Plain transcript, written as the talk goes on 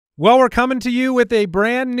Well, we're coming to you with a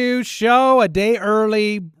brand new show, a day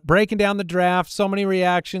early, breaking down the draft. So many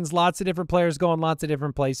reactions, lots of different players going lots of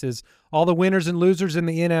different places. All the winners and losers in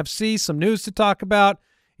the NFC, some news to talk about.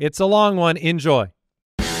 It's a long one. Enjoy.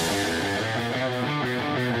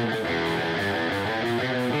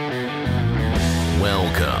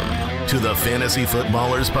 Welcome to the Fantasy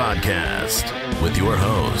Footballers Podcast with your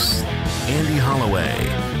hosts, Andy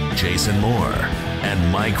Holloway, Jason Moore,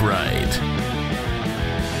 and Mike Wright.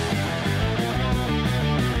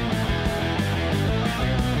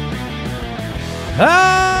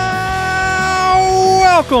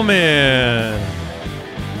 Welcome in.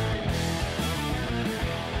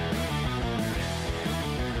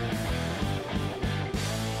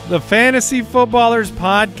 The Fantasy Footballers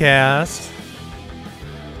Podcast.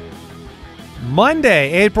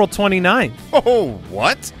 Monday, April 29th. Oh,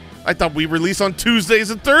 what? I thought we release on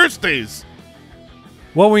Tuesdays and Thursdays.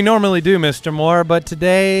 Well, we normally do, Mr. Moore, but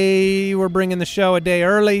today we're bringing the show a day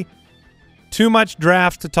early. Too much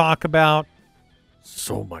draft to talk about.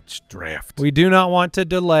 So much draft. We do not want to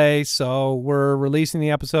delay, so we're releasing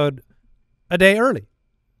the episode a day early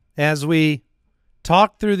as we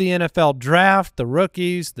talk through the NFL draft, the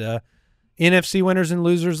rookies, the NFC winners and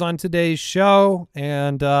losers on today's show,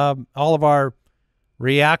 and all of our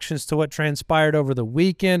reactions to what transpired over the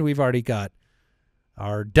weekend. We've already got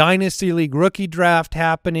our Dynasty League rookie draft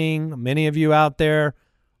happening. Many of you out there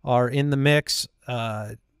are in the mix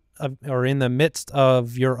or in the midst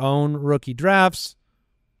of your own rookie drafts.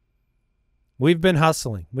 We've been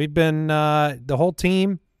hustling. We've been the whole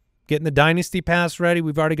team getting the Dynasty Pass ready.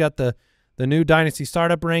 We've already got the new Dynasty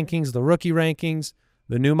Startup rankings, the rookie rankings.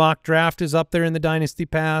 The new mock draft is up there in the Dynasty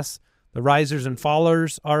Pass. The risers and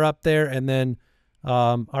fallers are up there. And then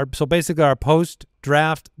so basically our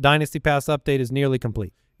post-draft Dynasty Pass update is nearly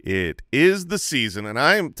complete. It is the season, and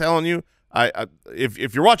I am telling you,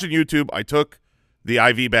 if you're watching YouTube, I took the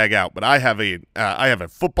IV bag out, but I have a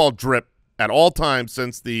football drip at all times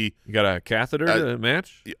since the. You got a catheter to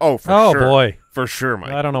match? Oh, for sure. Oh boy, for sure,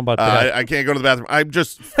 Mike. I don't know about that. I can't go to the bathroom. I'm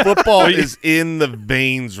just football is in the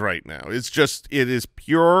veins right now. It is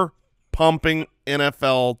pure pumping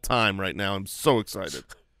NFL time right now. I'm so excited.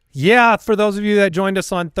 Yeah, for those of you that joined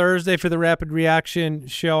us on Thursday for the Rapid Reaction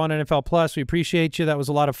show on NFL Plus, we appreciate you. That was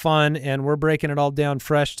a lot of fun, and we're breaking it all down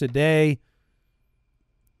fresh today.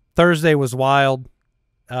 Thursday was wild,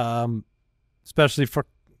 especially for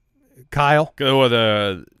Kyle,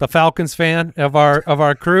 the Falcons fan of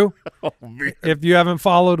our crew. Oh, man. If you haven't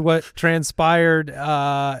followed what transpired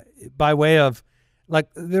by way of, like,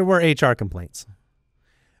 there were HR complaints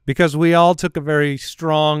because we all took a very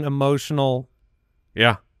strong emotional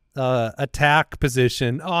attack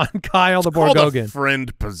position on Kyle the Called Borgogan. a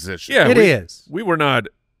friend position. Yeah, it is. We were not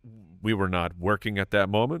working at that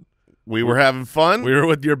moment. We were having fun. We were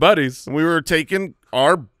with your buddies. We were taking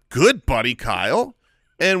our good buddy Kyle,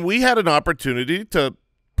 and we had an opportunity to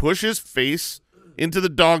push his face into the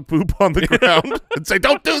dog poop on the ground and say,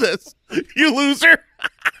 "Don't do this, you loser."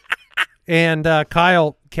 And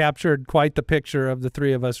Kyle captured quite the picture of the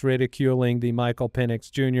three of us ridiculing the Michael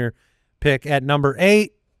Penix Jr. pick at number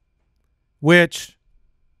 8, which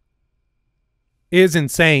is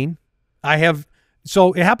insane.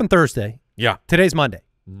 So it happened Thursday. Yeah. Today's Monday.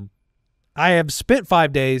 Mm-hmm. I have spent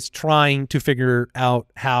 5 days trying to figure out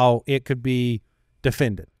how it could be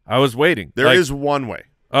defended. I was waiting. There is one way.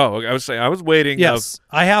 Oh, I was waiting. Yes,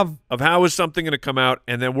 I have. Of how is something going to come out,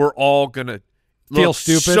 and then we're all going to Feel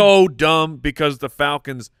stupid. so dumb because the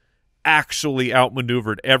Falcons actually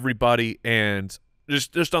outmaneuvered everybody, and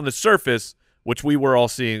just on the surface, which we were all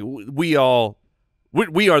seeing, we are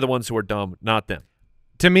the ones who are dumb, not them.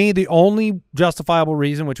 To me, the only justifiable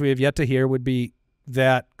reason, which we have yet to hear, would be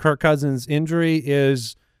that Kirk Cousins' injury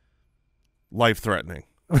is Life-threatening.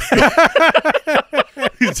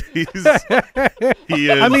 He is.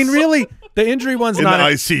 I mean, really, the injury one's in not the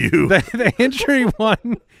ICU. The injury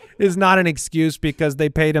one is not an excuse because they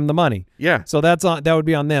paid him the money. Yeah. So that would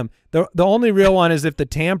be on them. The only real one is if the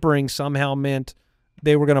tampering somehow meant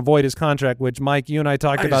they were going to void his contract, which, Mike, you and I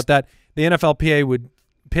talked about that. The NFLPA would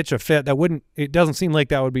pitch a fit. It doesn't seem like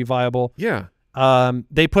that would be viable. Yeah.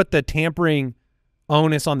 They put the tampering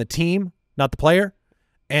onus on the team, not the player.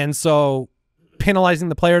 And so penalizing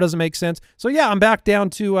the player doesn't make sense. So, yeah, I'm back down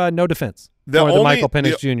to no defense for the Michael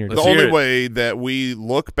Penix Jr. The only way that we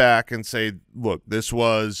look back and say, look, this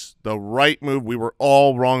was the right move. We were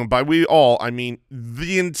all wrong. By we all, I mean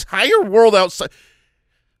the entire world outside.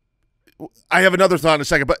 I have another thought in a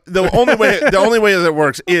second, but the only way that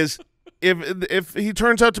works is if he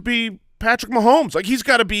turns out to be Patrick Mahomes. Like, he's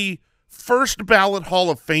got to be first ballot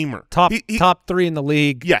Hall of Famer. Top 3 in the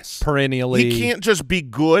league. Yes. Perennially. He can't just be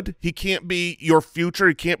good. He can't be your future.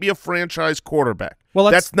 He can't be a franchise quarterback. Well,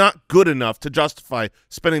 that's not good enough to justify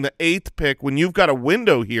spending the 8th pick when you've got a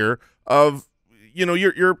window here of,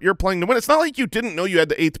 you're playing to win. It's not like you didn't know you had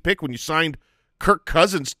the 8th pick when you signed Kirk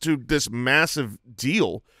Cousins to this massive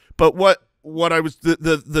deal. But what I was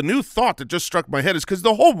the new thought that just struck my head is because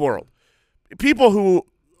the whole world, people who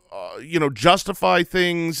justify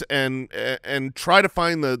things and try to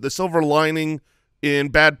find the silver lining in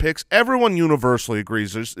bad picks, everyone universally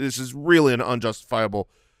agrees this is really an unjustifiable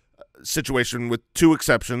situation with 2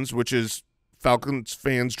 exceptions, which is Falcons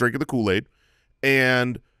fans drinking the Kool-Aid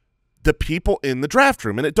and the people in the draft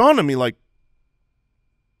room. And it dawned on me, like,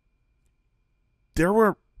 there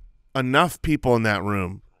were enough people in that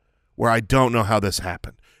room where I don't know how this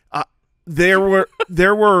happened. There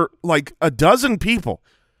were like a dozen people,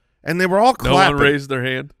 and they were all clapping. No one raised their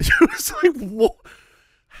hand. It was like, whoa,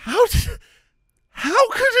 how could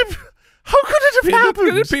it have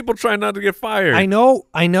happened? People trying not to get fired. I know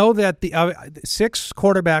that the 6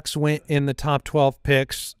 quarterbacks went in the top 12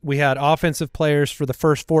 picks. We had offensive players for the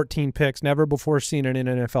first 14 picks, never before seen in an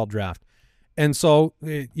NFL draft. And so,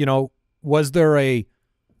 was there a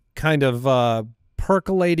kind of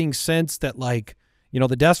percolating sense that, like,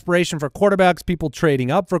 the desperation for quarterbacks, people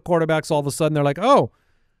trading up for quarterbacks, all of a sudden they're like, oh,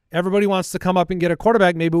 everybody wants to come up and get a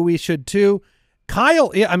quarterback. Maybe we should too.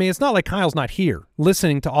 Kyle, I mean, it's not like Kyle's not here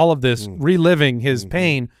listening to all of this, reliving his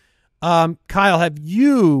pain. Kyle, have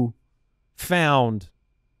you found,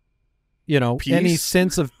 any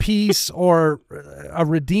sense of peace or a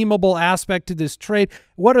redeemable aspect to this trade?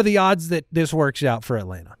 What are the odds that this works out for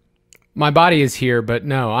Atlanta? My body is here, but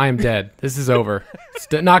no, I am dead. This is over.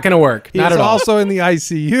 It's not going to work. Not He's at all. also in the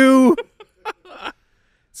ICU.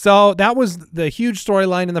 So that was the huge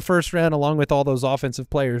storyline in the first round, along with all those offensive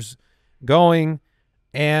players going.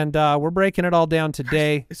 And we're breaking it all down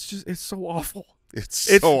today. It's so awful. It's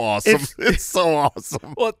so awesome. It's so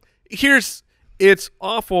awesome. Well, it's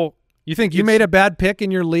awful. You think you made a bad pick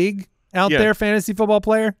in your league out there, fantasy football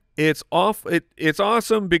player? It's off. It's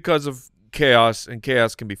awesome because of chaos, and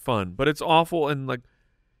chaos can be fun, but it's awful. And like,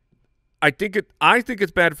 I think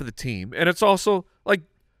it's bad for the team, and it's also like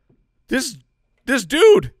this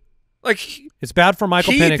dude, like, it's bad for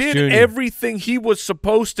Michael Penix Jr. He did everything he was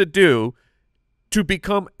supposed to do to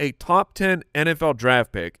become a top 10 NFL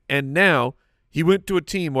draft pick, and now he went to a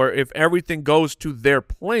team where if everything goes to their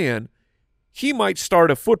plan, he might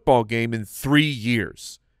start a football game in 3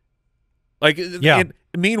 years. Like, yeah. And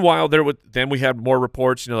meanwhile, then we had more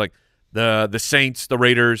reports, like the Saints, the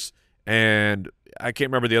Raiders, and I can't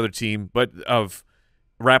remember the other team, but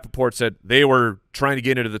Rappaport said they were trying to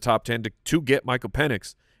get into the top 10 to get Michael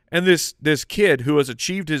Penix. And this kid who has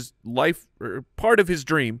achieved his life, or part of his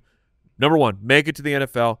dream, number one, make it to the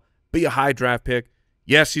NFL, be a high draft pick.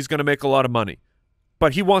 Yes, he's going to make a lot of money,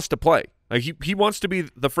 but he wants to play. Like, he wants to be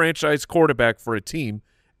the franchise quarterback for a team,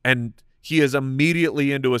 and he is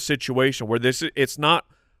immediately into a situation where it's not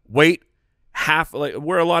wait half, like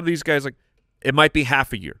where a lot of these guys, like, it might be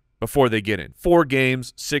half a year before they get in. 4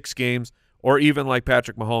 games, 6 games, or even like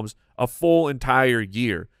Patrick Mahomes, a full entire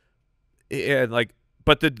year. And like,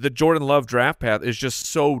 but the Jordan Love draft path is just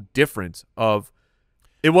so different. Jordan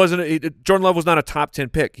Love was not a top 10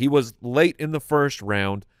 pick. He was late in the first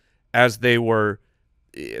round, as they were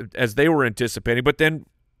anticipating. But then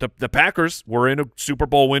the Packers were in a Super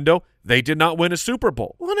Bowl window. They did not win a Super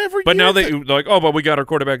Bowl. But now they're like, oh, but we got our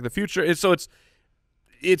quarterback in the future. It's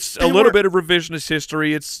a little bit of revisionist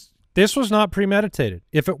history. This was not premeditated.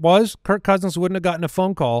 If it was, Kirk Cousins wouldn't have gotten a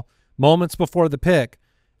phone call moments before the pick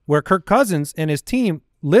where Kirk Cousins and his team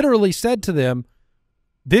literally said to them,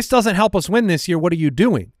 this doesn't help us win this year. What are you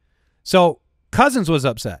doing? So Cousins was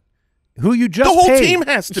upset. Who you just The whole paid. team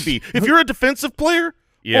has to be. If you're a defensive player,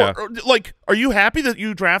 yeah. Or, like, are you happy that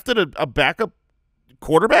you drafted a backup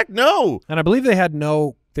quarterback? No. And I believe they got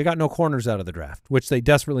no corners out of the draft, which they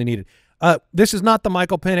desperately needed. This is not the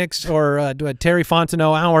Michael Penix or Terry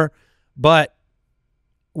Fontenot hour, but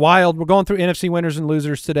wild. We're going through NFC winners and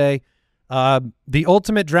losers today. The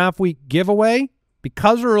ultimate draft week giveaway,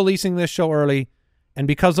 because we're releasing this show early and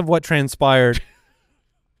because of what transpired,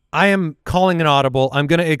 I am calling an audible. I'm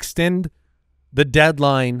going to extend the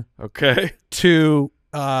deadline to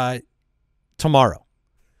tomorrow.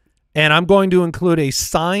 And I'm going to include a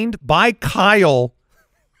signed by Kyle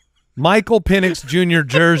Michael Penix Jr.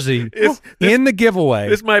 jersey in the giveaway.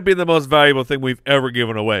 This might be the most valuable thing we've ever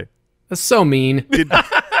given away. That's so mean.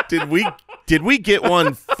 Did we get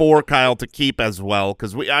one for Kyle to keep as well?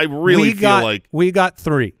 Because I really feel like we got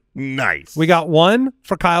 3. Nice. We got one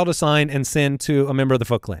for Kyle to sign and send to a member of the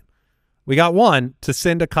Foot Clan. We got one to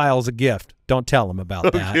send to Kyle as a gift. Don't tell him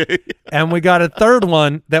about that. And we got a third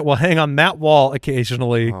one that will hang on that wall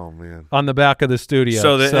occasionally on the back of the studio.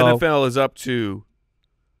 So the NFL is up to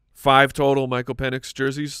 5 total Michael Penix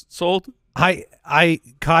jerseys sold?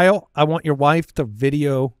 Kyle, I want your wife to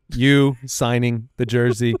video you signing the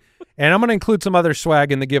jersey. And I'm going to include some other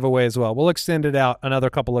swag in the giveaway as well. We'll extend it out another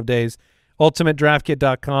couple of days.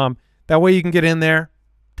 UltimateDraftKit.com. That way you can get in there,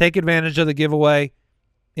 take advantage of the giveaway,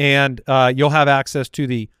 and you'll have access to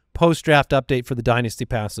the post-draft update for the Dynasty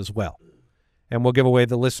Pass as well. And we'll give away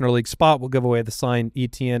the Listener League spot. We'll give away the signed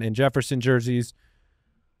Etienne and Jefferson jerseys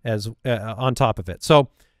as on top of it.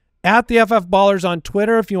 So at the FF Ballers on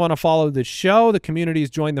Twitter, if you want to follow the show, the community is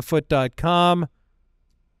jointhefoot.com.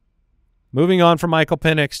 Moving on from Michael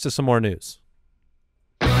Penix to some more news.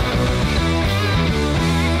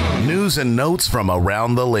 News and notes from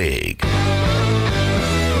around the league.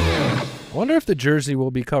 I wonder if the jersey will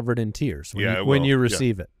be covered in tears when you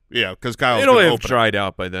receive it. Yeah, because Kyle's it'll have dried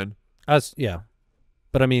out by then. Yeah.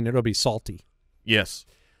 But, I mean, it'll be salty. Yes.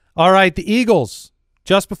 All right, the Eagles,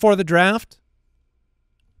 just before the draft,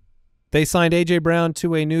 they signed A.J. Brown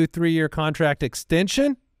to a new 3-year contract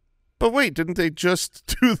extension. But wait, didn't they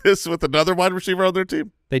just do this with another wide receiver on their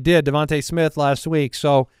team? They did, Devontae Smith last week.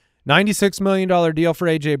 So $96 million deal for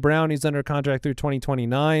A.J. Brown. He's under contract through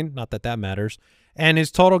 2029. Not that that matters. And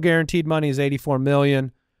his total guaranteed money is $84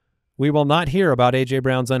 million. We will not hear about A.J.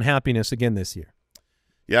 Brown's unhappiness again this year.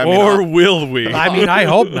 Yeah, I mean, will we? I mean, I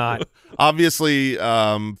hope not. Obviously,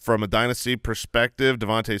 from a dynasty perspective,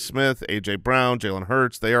 Devontae Smith, A.J. Brown, Jalen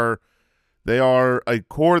Hurts, they are a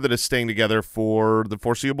core that is staying together for the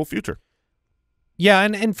foreseeable future. Yeah,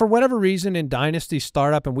 and for whatever reason in Dynasty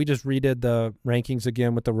Startup, and we just redid the rankings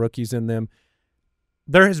again with the rookies in them,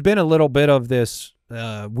 there has been a little bit of this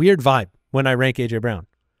weird vibe when I rank A.J. Brown,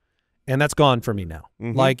 and that's gone for me now.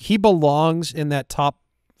 Like, he belongs in that top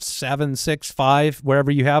 7, 6, 5, wherever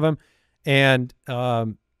you have him, and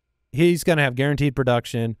he's going to have guaranteed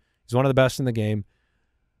production. He's one of the best in the game.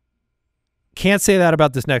 Can't say that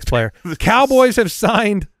about this next player. Cowboys have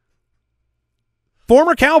signed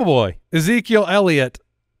former Cowboy Ezekiel Elliott,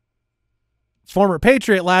 former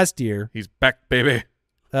Patriot last year. He's back, baby.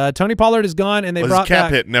 Tony Pollard is gone, and they brought his cap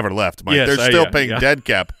back. hit never left, Mike. Yes, They're still paying dead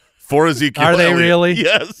cap for Ezekiel Are they Elliott. really?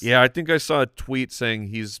 Yes. Yeah, I think I saw a tweet saying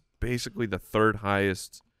he's basically the 3rd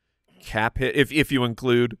highest cap hit, if you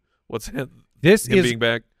include This him is being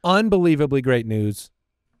back. Unbelievably great news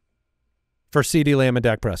for CeeDee Lamb and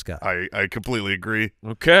Dak Prescott. I completely agree.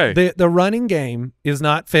 Okay. The running game is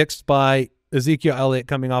not fixed by Ezekiel Elliott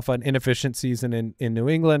coming off an inefficient season in New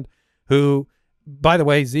England, who, by the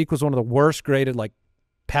way, Zeke was one of the worst graded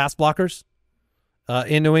pass blockers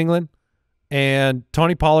in New England, and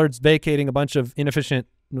Tony Pollard's vacating a bunch of inefficient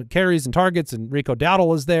carries and targets, and Rico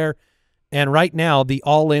Dowdle is there, and right now the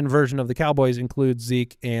all-in version of the Cowboys includes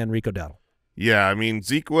Zeke and Rico Dowdle. Yeah, I mean,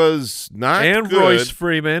 Zeke was not and good. Royce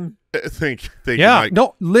Freeman. Thank you, Yeah, Mike.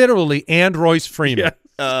 no, literally, and Royce Freeman.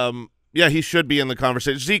 Yeah. Yeah, he should be in the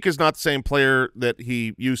conversation. Zeke is not the same player that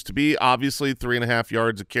he used to be. Obviously, 3.5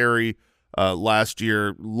 yards a carry last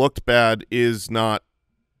year looked bad. Is not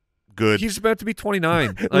good. He's about to be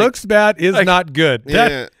 29. Looks bad is not good.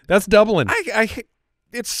 That's doubling.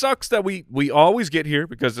 It sucks that we always get here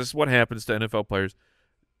because this is what happens to NFL players.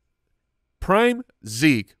 Prime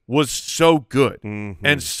Zeke was so good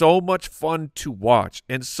and so much fun to watch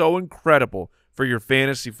and so incredible for your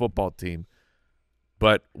fantasy football team.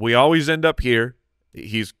 But we always end up here.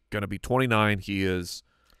 He's going to be 29. He is.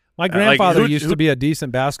 My grandfather used to be a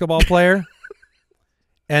decent basketball player,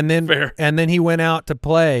 and then he went out to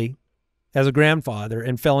play as a grandfather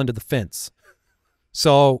and fell into the fence.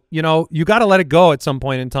 So, you got to let it go at some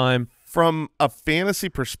point in time. From a fantasy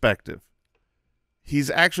perspective, he's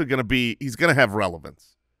actually going to he's going to have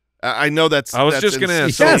relevance. I know that's. I was just going to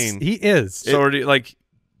ask. Yes, he is. So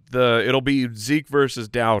it'll be Zeke versus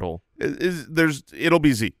Dowdle. It'll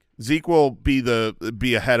be Zeke. Zeke will be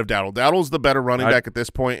ahead of Dowdle. Dowdle's the better running back at this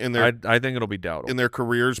point in their. I think it'll be Dowdle in their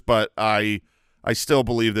careers, but I still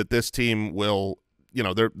believe that this team will.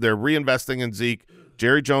 They're reinvesting in Zeke.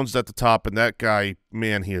 Jerry Jones at the top, and that guy,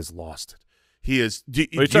 man, he has lost it. He is. What are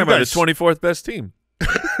you talking about? His 24th best team.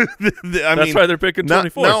 That's why they're picking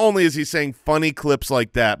 24th. Not only is he saying funny clips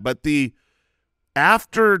like that, but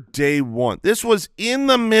after day one, this was in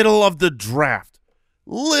the middle of the draft.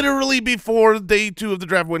 Literally before day 2 of the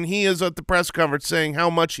draft, when he is at the press conference saying how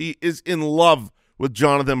much he is in love with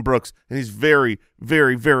Jonathan Brooks, and he's very,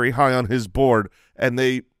 very, very high on his board, and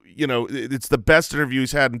it's the best interview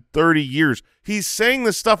he's had in 30 years. He's saying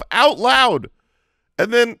this stuff out loud,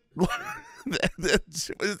 and then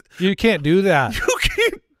you can't do that.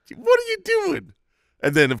 What are you doing?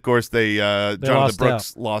 And then, of course, Jonathan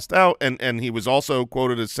Brooks lost out, and he was also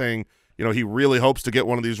quoted as saying, he really hopes to get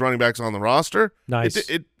one of these running backs on the roster. Nice.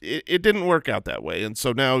 It didn't work out that way, and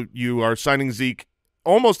so now you are signing Zeke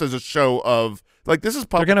almost as a show of this is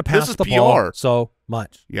they're going to pass the ball so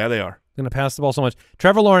much. Yeah, they are going to pass the ball so much.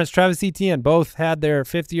 Trevor Lawrence, Travis Etienne both had their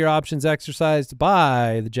 5th-year options exercised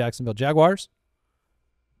by the Jacksonville Jaguars.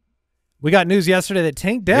 We got news yesterday that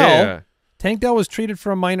Tank Dell was treated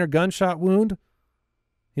for a minor gunshot wound.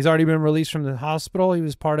 He's already been released from the hospital. He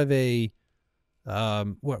was part of a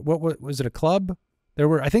what was it, a club?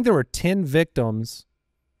 I think there were 10 victims.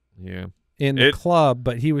 Yeah. In the club,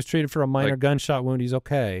 but he was treated for a minor gunshot wound. He's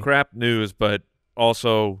okay. Crap news, but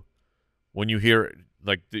also when you hear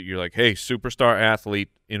you're like, hey, superstar athlete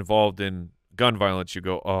involved in gun violence, you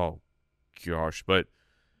go, oh gosh, but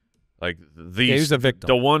he's a victim.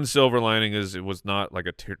 The one silver lining is it was not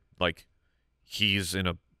he's in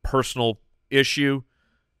a personal issue.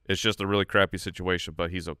 It's just a really crappy situation, but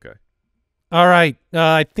he's okay. All right.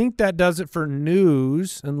 I think that does it for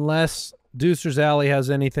news, unless Deucer's Alley has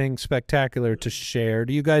anything spectacular to share.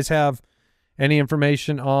 Do you guys have any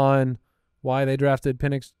information on why they drafted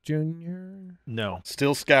Penix Jr.? No.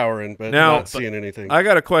 Still scouring, but now, not seeing anything. I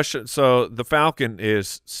got a question. So the Falcon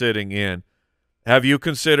is sitting in. Have you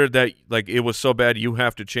considered that it was so bad you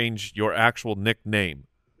have to change your actual nickname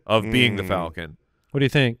of being the Falcon? What do you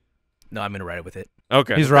think? No, I'm going to ride with it.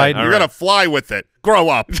 Okay. He's right. You're going to fly with it. Grow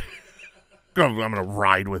up. I'm going to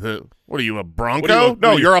ride with it. What are you, a Bronco?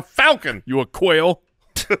 No, you're a Falcon. You a quail?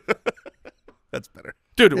 That's better.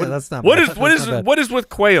 Dude, yeah, that's not what bad. What is with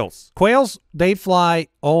quails? Quails, they fly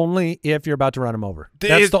only if you're about to run them over.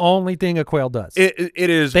 That's the only thing a quail does. It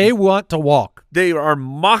is. They want to walk. They are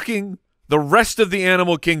mocking the rest of the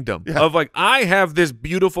animal kingdom of I have this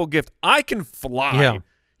beautiful gift. I can fly. Yeah.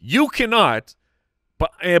 You cannot.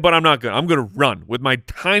 But I'm not good. I'm going to run with my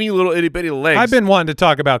tiny little itty bitty legs. I've been wanting to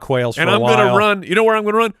talk about quails for a while. And I'm going to run. You know where I'm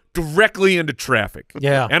going to run? Directly into traffic.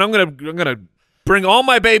 Yeah. And I'm going to bring all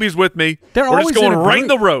my babies with me. We're always just going right in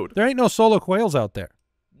the road. There ain't no solo quails out there.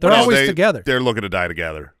 They're always together. They're looking to die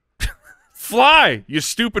together. Fly, you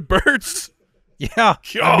stupid birds. Yeah.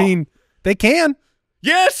 I mean, they can.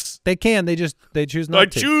 Yes. They can. They choose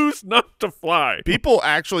not to. I choose not to fly. People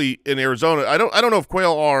actually in Arizona, I don't know if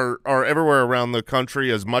quail are everywhere around the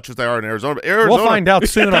country as much as they are in Arizona. But Arizona, we'll find out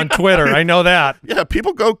soon on Twitter. I know that. Yeah,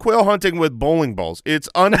 people go quail hunting with bowling balls. It's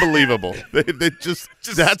unbelievable. they just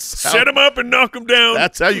set them up and knock them down.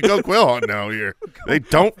 That's how you go quail hunting out here. They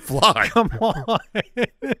don't fly. Come on.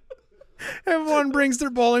 Everyone brings their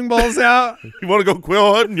bowling balls out. You want to go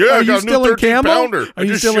quail hunting? Yeah, I got a new 13-pounder. Are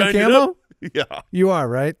you still in camo? Yeah. You are,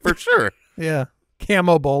 right? For sure. Yeah.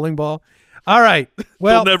 Camo bowling ball. All right.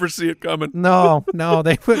 Well, they'll never see it coming. No,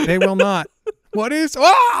 they will not. What is?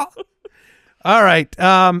 Oh! All right.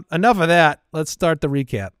 Enough of that. Let's start the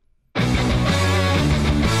recap.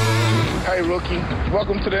 Hey, rookie.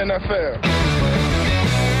 Welcome to the NFL.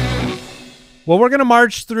 Well, we're going to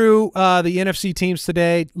march through the NFC teams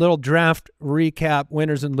today. Little draft recap,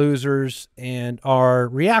 winners and losers, and our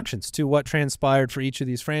reactions to what transpired for each of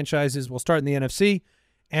these franchises. We'll start in the NFC,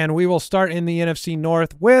 and we will start in the NFC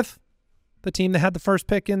North with the team that had the first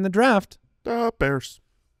pick in the draft. Bears.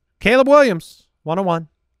 Caleb Williams, 101.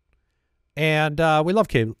 And we love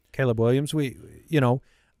Caleb Williams.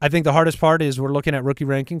 I think the hardest part is we're looking at rookie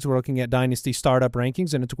rankings. We're looking at dynasty startup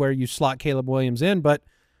rankings, and it's where you slot Caleb Williams in. But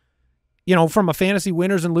from a fantasy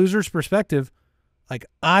winners and losers perspective,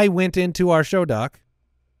 I went into our show doc,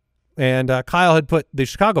 and Kyle had put the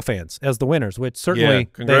Chicago fans as the winners, which certainly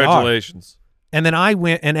congratulations. They are. And then I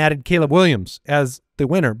went and added Caleb Williams as the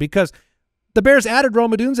winner because the Bears added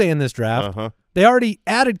Rome Odunze in this draft. They already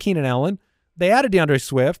added Keenan Allen. They added DeAndre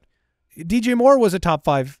Swift. DJ Moore was a top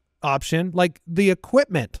 5 option. The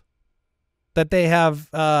equipment that they have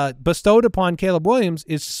bestowed upon Caleb Williams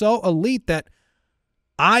is so elite that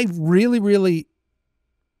I was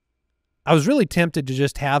really tempted to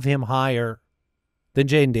just have him higher than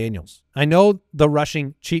Jaden Daniels. I know the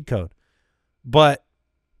rushing cheat code, but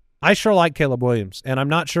I sure like Caleb Williams, and I'm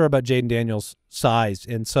not sure about Jaden Daniels' size.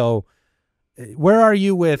 And so where are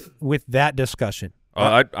you with that discussion?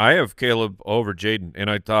 I have Caleb over Jaden, and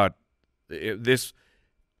I thought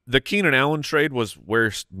the Keenan Allen trade was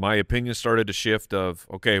where my opinion started to shift of,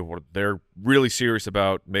 okay, well, they're really serious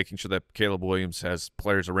about making sure that Caleb Williams has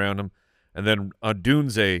players around him. And then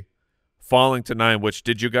Odunze falling to 9, which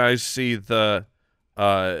did you guys see the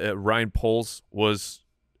Ryan Poles was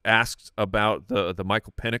asked about the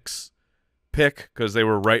Michael Penix pick because they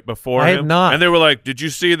were right before him? I have not. And they were like, did you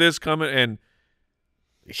see this coming? And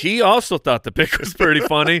he also thought the pick was pretty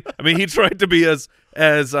funny. I mean, he tried to be as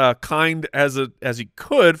kind as he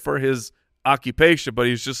could for his occupation, but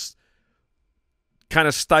he's just kind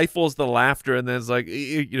of stifles the laughter and then is like,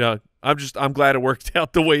 I'm glad it worked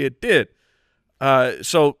out the way it did.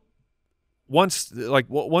 So once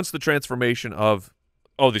the transformation of,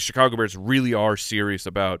 the Chicago Bears really are serious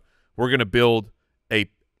about, we're going to build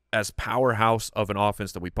as powerhouse of an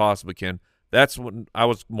offense that we possibly can. That's when I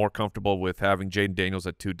was more comfortable with having Jaden Daniels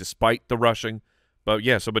at 2, despite the rushing. But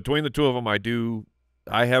yeah, so between the two of them,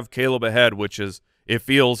 I have Caleb ahead, which is, it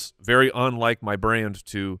feels very unlike my brand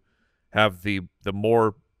to have the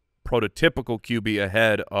more prototypical QB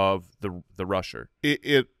ahead of the rusher.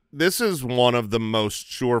 This is one of the most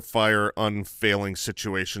surefire, unfailing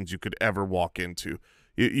situations you could ever walk into.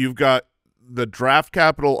 You've got the draft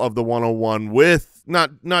capital of the 101 with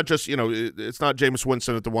not just, it's not Jameis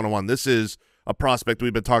Winston at the 101. This is a prospect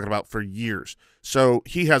we've been talking about for years. So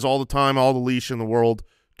he has all the time, all the leash in the world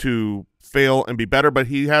to fail and be better, but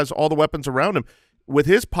he has all the weapons around him. With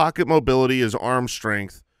his pocket mobility, his arm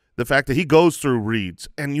strength, the fact that he goes through reads,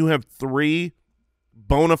 and you have 3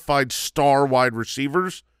 bona fide star wide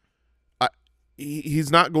receivers,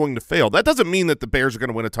 he's not going to fail. That doesn't mean that the Bears are going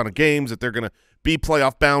to win a ton of games, that they're going to be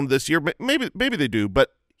playoff bound this year. Maybe they do,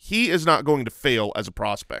 but he is not going to fail as a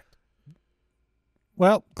prospect.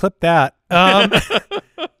 Well, clip that.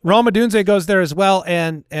 Rome Odunze goes there as well,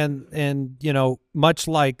 and much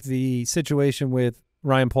like the situation with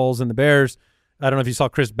Ryan Poles and the Bears, I don't know if you saw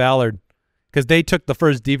Chris Ballard, because they took the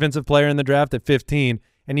first defensive player in the draft at 15,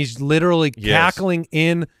 and he's literally cackling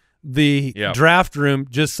in the draft room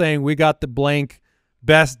just saying, we got the blank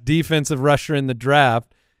best defensive rusher in the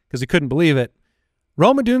draft, because he couldn't believe it.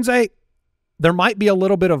 Rome Odunze, there might be a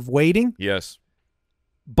little bit of waiting. Yes.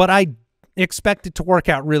 But I expect it to work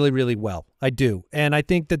out really, really well. I do. And I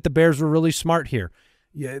think that the Bears were really smart here.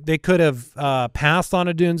 Yeah, they could have passed on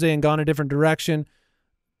Odunze and gone a different direction,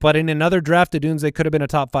 but in another draft, Odunze could have been a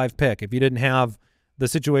top 5 pick if you didn't have the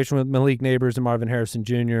situation with Malik Neighbors and Marvin Harrison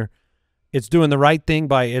Jr. It's doing the right thing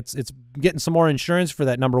by it's getting some more insurance for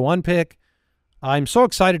that number 1 pick. I'm so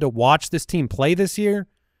excited to watch this team play this year.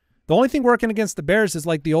 The only thing working against the Bears is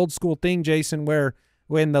like the old school thing, Jason, where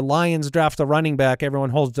when the Lions draft a running back,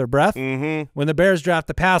 everyone holds their breath. Mm-hmm. When the Bears draft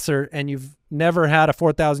a passer and you've never had a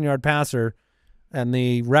 4,000-yard passer and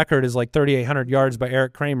the record is like 3,800 yards by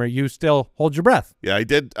Eric Kramer, you still hold your breath. Yeah, I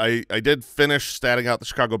did. I did finish statting out the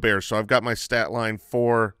Chicago Bears, so I've got my stat line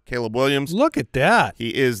for Caleb Williams. Look at that.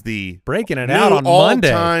 He is the breaking it out on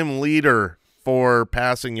Monday. All-time leader for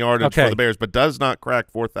passing yardage for the Bears, but does not crack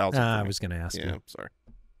 4,000. I was going to ask you. Yeah, sorry.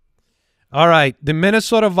 All right, the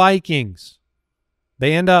Minnesota Vikings.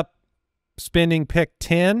 They end up spending pick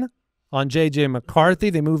 10 on J.J. McCarthy.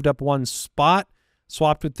 They moved up 1 spot,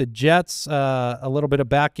 swapped with the Jets, a little bit of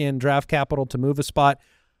back-end draft capital to move a spot.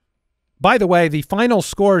 By the way, the final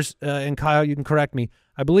scores, and Kyle, you can correct me,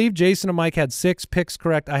 I believe Jason and Mike had 6 picks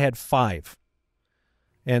correct. I had 5.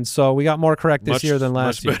 And so we got more correct this year than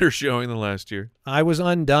last year. Much better showing than last year. I was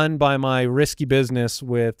undone by my risky business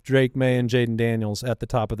with Drake May and Jaden Daniels at the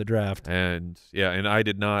top of the draft. And I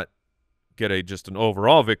did not get just an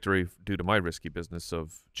overall victory due to my risky business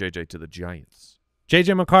of JJ to the Giants.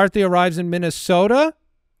 JJ McCarthy arrives in Minnesota,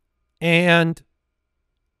 and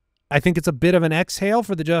I think it's a bit of an exhale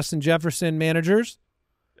for the Justin Jefferson managers.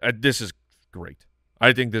 This is great.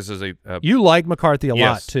 I think this is you like McCarthy a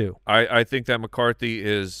lot too. I think that McCarthy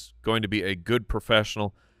is going to be a good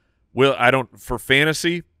professional. For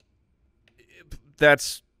fantasy,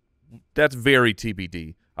 that's very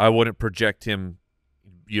TBD. I wouldn't project him,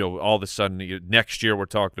 all of a sudden next year we're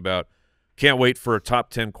talking about can't wait for a top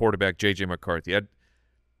 10 quarterback, JJ McCarthy.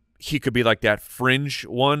 He could be like that fringe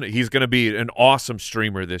one. He's going to be an awesome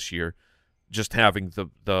streamer this year, just having the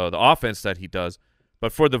offense that he does.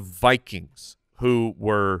 But for the Vikings, who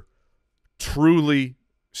were truly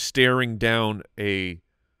staring down we're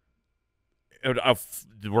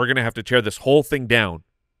going to have to tear this whole thing down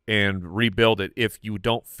and rebuild it if you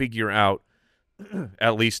don't figure out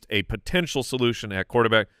at least a potential solution at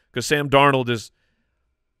quarterback, because Sam Darnold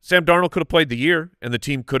could have played the year and the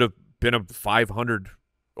team could have been a 500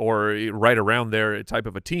 or right around there type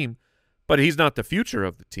of a team, but he's not the future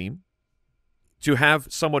of the team. To have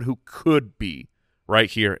someone who could be right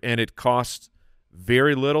here, and it costs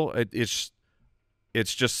very little. It's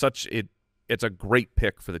a great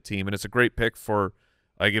pick for the team, and it's a great pick for,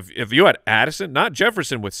 like, if you had Addison, not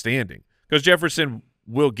Jefferson withstanding, because Jefferson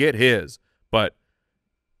will get his, but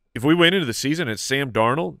if we went into the season at Sam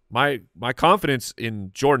Darnold, my confidence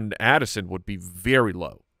in Jordan Addison would be very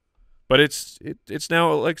low. But it's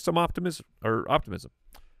now like some optimism.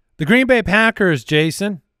 The Green Bay Packers,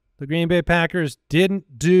 Jason. The Green Bay Packers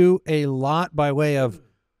didn't do a lot by way of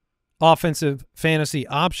offensive fantasy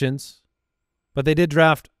options, but they did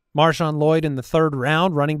draft Marshawn Lloyd in the 3rd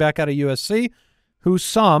round, running back out of USC, who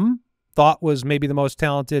some thought was maybe the most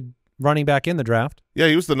talented running back in the draft. Yeah,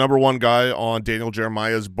 he was the #1 guy on Daniel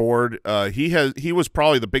Jeremiah's board. He was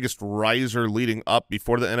probably the biggest riser leading up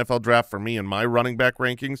before the NFL draft for me in my running back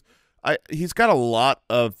rankings. He's got a lot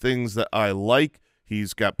of things that I like.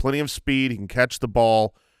 He's got plenty of speed. He can catch the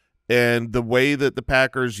ball. And the way that the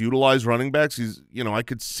Packers utilize running backs, I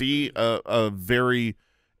could see a very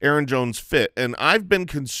Aaron Jones fit. And I've been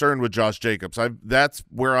concerned with Josh Jacobs. That's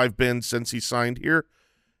where I've been since he signed here.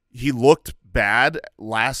 He looked bad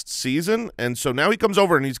last season, and so now he comes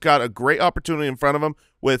over and he's got a great opportunity in front of him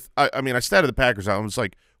with I statted the Packers out. I was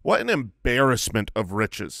like, what an embarrassment of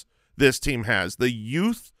riches this team has. The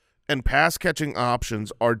youth and pass-catching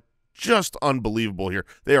options are just unbelievable here.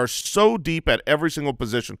 They are so deep at every single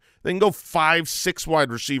position. They can go 5, 6 wide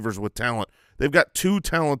receivers with talent. They've got 2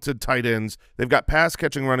 talented tight ends. They've got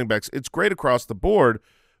pass-catching running backs. It's great across the board,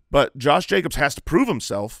 but Josh Jacobs has to prove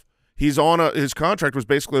himself. He's on his contract was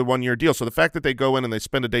basically a 1-year deal. So the fact that they go in and they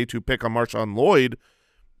spend a day 2 pick on Marshawn Lloyd,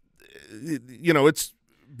 it's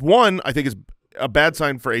one, I think is a bad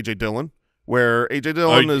sign for A.J. Dillon, where A.J.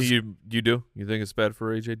 Dillon is. You do? You think it's bad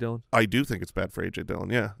for A.J. Dillon? I do think it's bad for A.J. Dillon.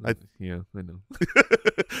 Yeah, I know.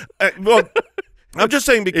 Well, I'm just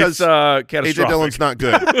saying because A.J. Dillon's not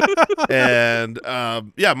good, and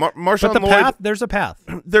Marshawn But Lloyd. there's a path.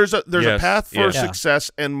 There's a path for Yeah. success,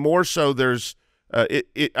 and more so, there's.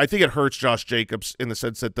 I think it hurts Josh Jacobs in the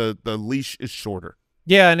sense that the leash is shorter.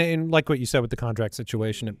 Yeah, and like what you said with the contract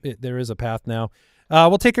situation, there is a path now.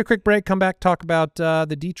 We'll take a quick break, come back, talk about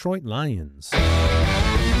the Detroit Lions.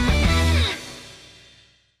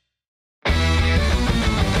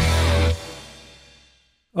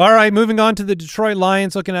 All right, moving on to the Detroit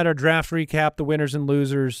Lions, looking at our draft recap, the winners and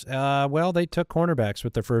losers. Well, they took cornerbacks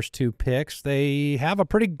with their first 2 picks. They have a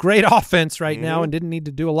pretty great offense right now and didn't need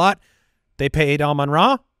to do a lot. They paid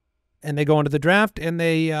Amon-Ra, and they go into the draft, and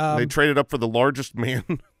they traded up for the largest man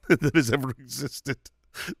that has ever existed.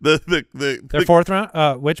 Their 4th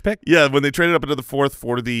round. Which pick? Yeah, when they traded up into the 4th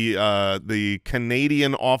for the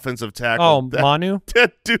Canadian offensive tackle. Oh, Manu.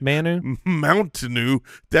 That dude, Manu. Mountainu.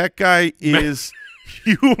 That guy is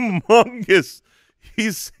humongous.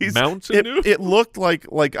 He's Mountainu? It looked like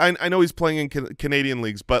I know he's playing in Canadian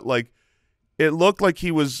leagues, but like it looked like he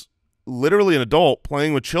was literally an adult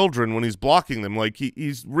playing with children when he's blocking them. Like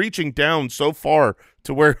he's reaching down so far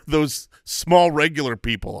to where those small regular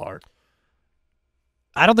people are.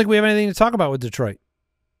 I don't think we have anything to talk about with Detroit.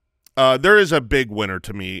 There is a big winner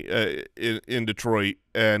to me in Detroit,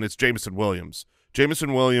 and it's Jameson Williams.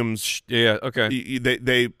 Jameson Williams. Yeah. Okay.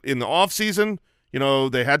 They in the offseason,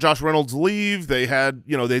 they had Josh Reynolds leave. They had,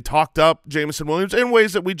 they talked up Jameson Williams in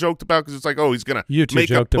ways that we joked about because it's like, oh, he's going to make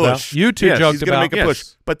a push. You two joked he's about. He's going to make a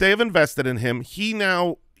push. But they have invested in him. He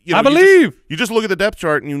now, I believe. You just look at the depth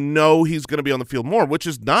chart and he's going to be on the field more, which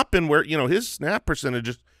has not been where, his snap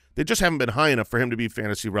percentages, they just haven't been high enough for him to be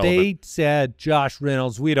fantasy relevant. They said, Josh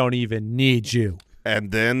Reynolds, we don't even need you.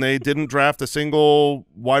 And then they didn't draft a single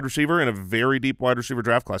wide receiver in a very deep wide receiver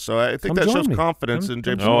draft class. So I think that shows confidence in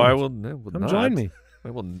Jameson Williams. I will Come not. join me.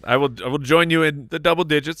 I will join you in the double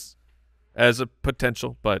digits as a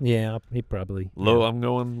potential, but yeah, he probably low. I'm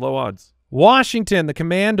going low odds. Washington, the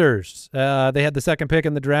Commanders. They had the 2nd pick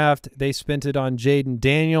in the draft. They spent it on Jaden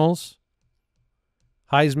Daniels,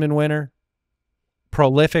 Heisman winner,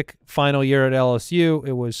 prolific final year at LSU.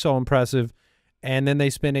 It was so impressive. And then they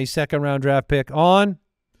spent a 2nd-round draft pick on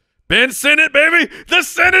Ben Sinnott, baby, the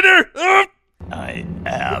Senator. I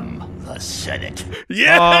am the Senate.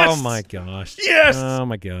 Yes. Oh my gosh. Yes. Oh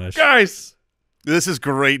my gosh. Guys, this is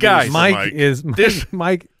great. Guys, news for Mike is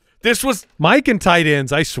Mike. This was Mike and tight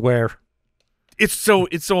ends. I swear. It's so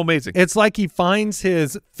amazing. It's like he finds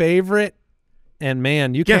his favorite, and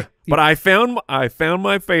man, you can't. But I found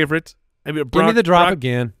my favorite. I mean, Give me the drop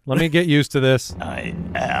again. Let me get used to this. I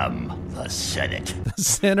am the Senate. The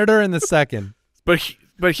senator in the 2nd.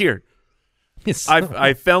 But here,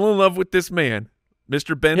 I fell in love with this man,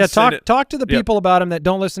 Mr. Ben. Yeah, Sinnott. talk to the people about him that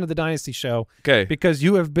don't listen to the Dynasty Show. Okay, because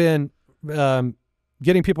you have been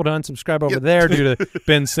getting people to unsubscribe over there due to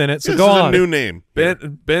Ben Sinnott. So this go is on. a new name.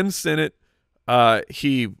 Ben Sinnott.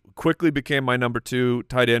 He quickly became my number 2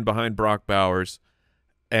 tight end behind Brock Bowers,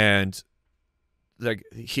 and like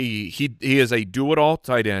he is a do-it-all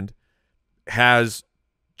tight end, has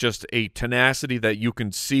just a tenacity that you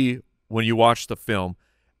can see when you watch the film,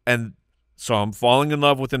 and so I'm falling in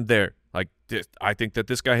love with him there. Like I think that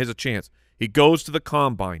this guy has a chance. He goes to the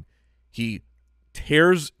combine. He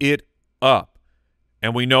tears it up.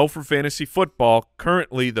 And we know for fantasy football,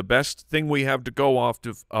 currently the best thing we have to go off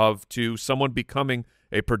to someone becoming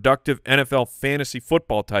a productive NFL fantasy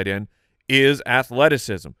football tight end is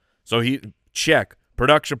athleticism. So he check,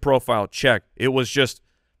 production profile check. It was just,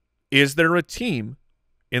 is there a team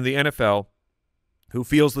in the NFL who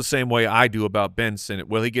feels the same way I do about Ben Sinnott?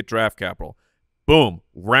 Will he get draft capital? Boom,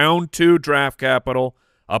 round 2 draft capital,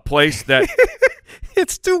 a place that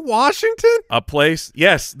It's to Washington? a place,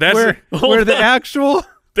 yes, that's where the actual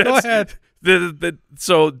go ahead.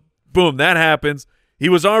 So boom, that happens. He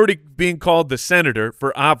was already being called the senator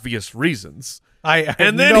for obvious reasons.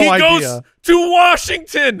 And then he goes to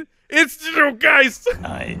Washington. It's guys.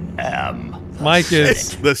 I am the Mike is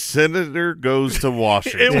Senate. The senator goes to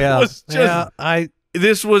Washington. It was just I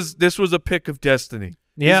this was a pick of destiny.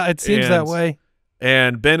 it seems that And- way.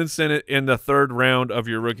 And Ben and Sinnott in the 3rd round of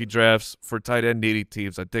your rookie drafts for tight end needy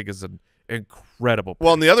teams, I think is an incredible pick.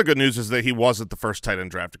 Well, and the other good news is that he wasn't the first tight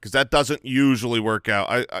end drafted, because that doesn't usually work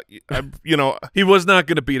out. He was not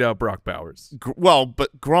going to beat out Brock Bowers.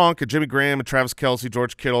 But Gronk and Jimmy Graham and Travis Kelce,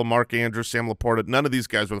 George Kittle, Mark Andrews, Sam Laporta, none of these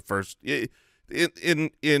guys were the first.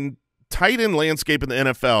 In tight end landscape in the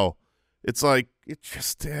NFL, it's like it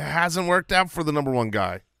hasn't worked out for the number 1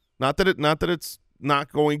 guy. Not that it's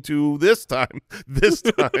not going to this time. This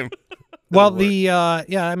time. Well,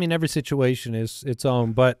 I mean, every situation is its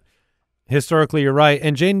own, but historically you're right.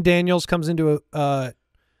 And Jaden Daniels comes into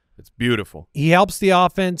It's beautiful. he helps the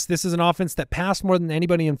offense. This is an offense that passed more than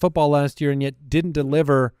anybody in football last year and yet didn't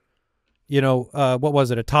deliver, what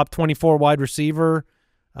was it, a top 24 wide receiver?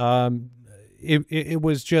 It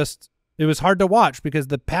was hard to watch because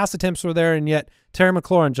the pass attempts were there, and yet Terry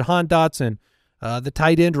McLaurin, Jahan Dotson, the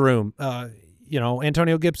tight end room,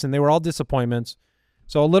 Antonio Gibson, they were all disappointments.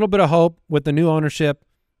 So a little bit of hope with the new ownership,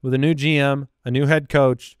 with a new GM, a new head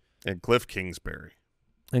coach. And Cliff Kingsbury.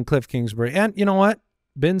 And you know what?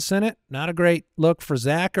 Ben Sinnott, not a great look for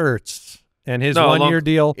Zach Ertz and his one-year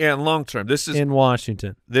deal long term. This is in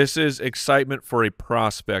Washington. This is excitement for a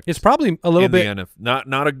prospect. It's probably a little bit the NFL.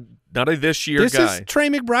 Not a this year this guy. This is Trey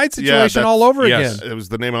McBride situation all over again. It was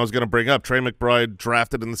the name I was going to bring up. Trey McBride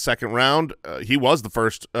drafted in the 2nd round. He was the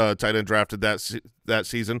first tight end drafted that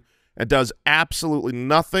season and does absolutely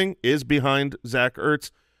nothing, is behind Zach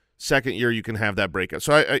Ertz. 2nd year, you can have that breakout.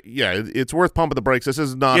 So, it's worth pumping the brakes. This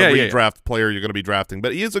is not a redraft player you're going to be drafting,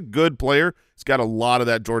 but he is a good player. He's got a lot of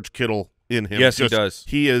that George Kittle in him. Yes, he does.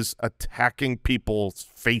 He is attacking people's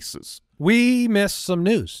faces. We missed some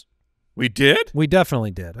news. We did? We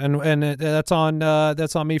definitely did, and that's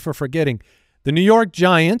on me for forgetting. The New York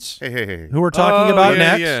Giants, hey, who we're talking about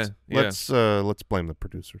next. Let's blame the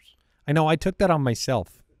producers. I know I took that on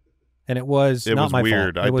myself, and it was not my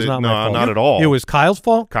weird. fault. It was not my fault. Not at all. It was Kyle's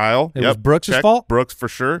fault. Kyle. It was Brooks' fault. Brooks for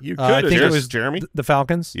sure. You could I think it was Jeremy. The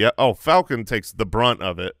Falcons. Yeah. Oh, Falcon takes the brunt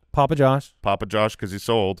of it. Papa Josh, because he's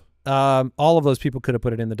so old. All of those people could have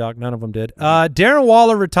put it in the doc. None of them did. Darren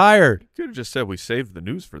Waller retired. You could have just said we saved the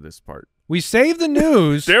news for this part. We saved the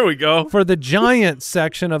news. There we go. For the Giants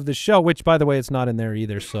section of the show, which, by the way, it's not in there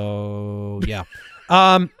either. So, yeah.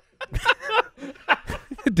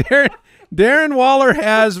 Darren Waller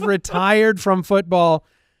has retired from football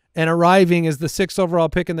and arriving as the 6th overall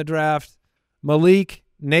pick in the draft. Malik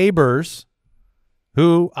Neighbors,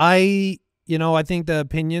 who I think the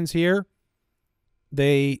opinions here,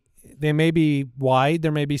 they may be wide.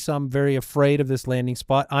 There may be some very afraid of this landing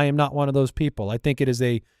spot. I am not one of those people. I think it is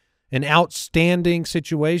an outstanding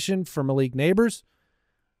situation for Malik Neighbors,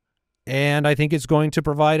 and I think it's going to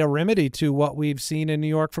provide a remedy to what we've seen in New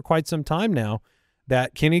York for quite some time now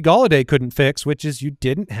that Kenny Golladay couldn't fix, which is you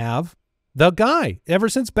didn't have the guy. Ever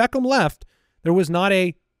since Beckham left, there was not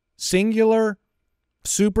a singular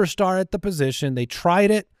superstar at the position. They tried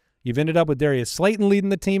it. You've ended up with Darius Slayton leading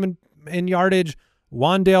the team in yardage.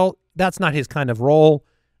 Wandale, that's not his kind of role.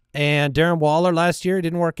 And Darren Waller last year, it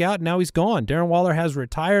didn't work out. Now he's gone. Darren Waller has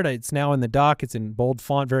retired. It's now in the doc. It's in bold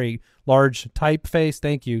font, very large typeface.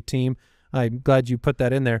 Thank you, team. I'm glad you put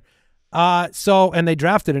that in there. And they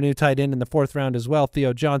drafted a new tight end in the 4th round as well,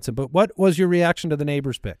 Theo Johnson. But what was your reaction to the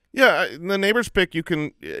Neighbors pick? Yeah, the Neighbors pick,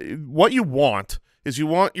 what you want is you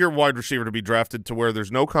want your wide receiver to be drafted to where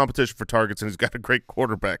there's no competition for targets and he's got a great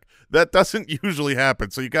quarterback. That doesn't usually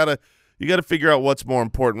happen. So you got to figure out what's more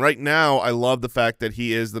important. Right now, I love the fact that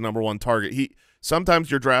he is the number 1 target.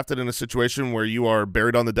 Sometimes you're drafted in a situation where you are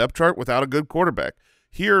buried on the depth chart without a good quarterback.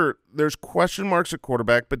 Here, there's question marks at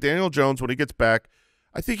quarterback, but Daniel Jones, when he gets back,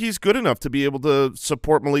 I think he's good enough to be able to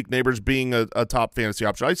support Malik Neighbors being a top fantasy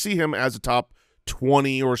option. I see him as a top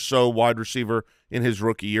 20 or so wide receiver in his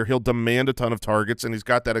rookie year. He'll demand a ton of targets, and he's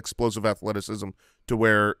got that explosive athleticism to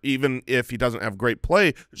where even if he doesn't have great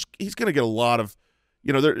play, he's going to get a lot of,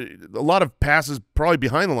 a lot of passes probably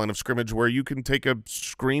behind the line of scrimmage where you can take a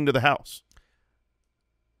screen to the house.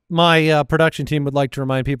 My production team would like to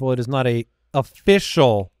remind people it is not a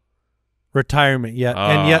official retirement yet,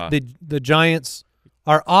 and yet the Giants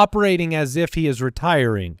are operating as if he is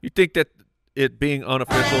retiring. You think that it being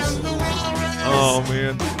unofficial? Oh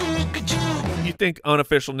man! You think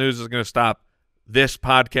unofficial news is going to stop this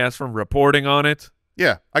podcast from reporting on it?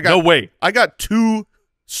 Yeah, no way. I got two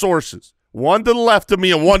sources, one to the left of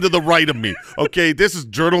me and one to the right of me. Okay, this is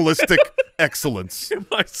journalistic excellence.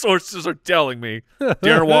 My sources are telling me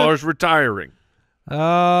Darren Waller's retiring.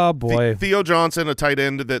 Oh boy, Theo Johnson, a tight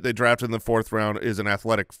end that they drafted in the 4th round, is an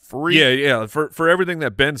athletic freak. Yeah. For everything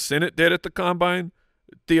that Ben Sinnott did at the combine,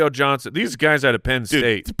 Theo Johnson, these guys out of Penn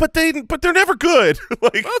State, but they're never good.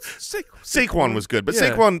 Saquon was good, but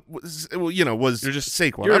Saquon was you're just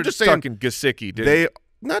Saquon. You're I'm just saying talking Gesicki.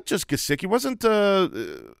 Not just Gesicki. Wasn't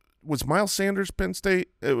was Miles Sanders Penn State?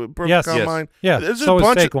 Broke yes, the combine. Yes. Yeah, there's so a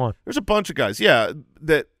bunch is Saquon. There's a bunch of guys. Yeah,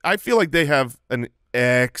 that I feel like they have an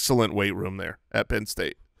excellent weight room there at Penn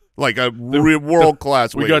State, like a world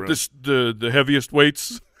class. We got the heaviest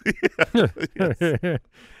weights.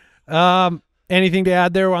 Anything to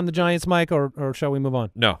add there on the Giants, Mike, or shall we move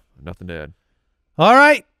on? No, nothing to add. All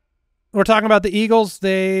right. We're talking about the Eagles.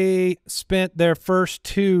 They spent their first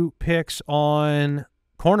 2 picks on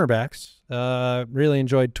cornerbacks. Really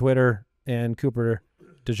enjoyed Twitter and Cooper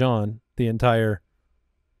DeJean the entire.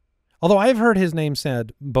 Although I've heard his name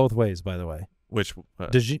said both ways, by the way. Which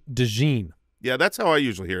DeJean. Yeah, that's how I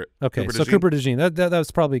usually hear it. Okay, Cooper DeJean. That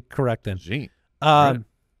was probably correct then. DeJean. Right.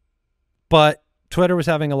 But Twitter was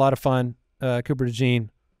having a lot of fun. Cooper DeJean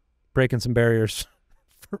breaking some barriers.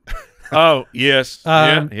 Oh, yes.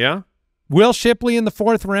 Yeah. Will Shipley in the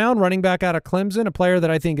 4th round, running back out of Clemson, a player that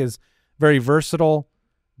I think is very versatile,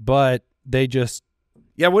 but they just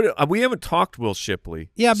we haven't talked Will Shipley.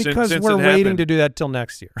 Yeah, because since we're waiting to do that till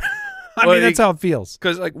next year. I mean, that's how it feels.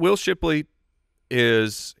 Because like Will Shipley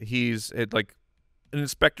he's like an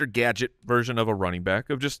Inspector Gadget version of a running back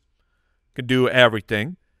of just can do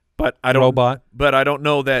everything. But I don't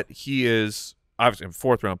know that he is obviously a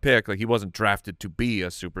 4th round pick. Like he wasn't drafted to be a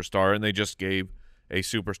superstar, and they just gave a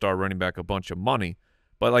superstar running back a bunch of money.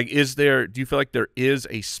 But like, do you feel like there is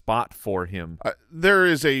a spot for him? There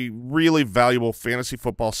is a really valuable fantasy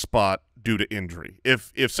football spot due to injury.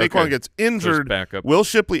 If Saquon gets injured, Will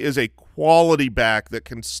Shipley is a quality back that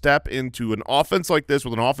can step into an offense like this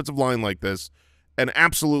with an offensive line like this and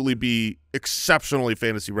absolutely be exceptionally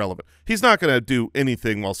fantasy relevant. He's not going to do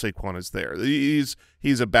anything while Saquon is there.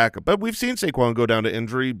 He's a backup. But we've seen Saquon go down to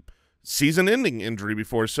injury, season-ending injury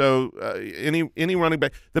before. So any running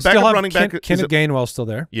back, the backup running back, Kenneth Gainwell's still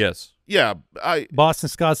there. Yes. Yeah. Boston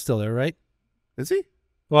Scott's still there, right? Is he?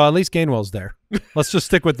 Well, at least Gainwell's there. Let's just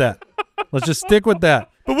stick with that. Let's just stick with that.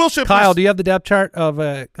 But Will Shipley, Kyle, do you have the depth chart of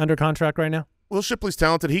under contract right now? Will Shipley's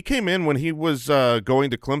talented. He came in when he was going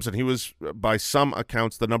to Clemson. He was, by some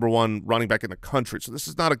accounts, the #1 running back in the country. So this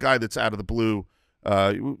is not a guy that's out of the blue.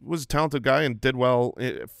 He was a talented guy and did well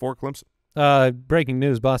for Clemson. Breaking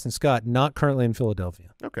news, Boston Scott not currently in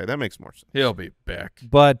Philadelphia. Okay, that makes more sense. He'll be back.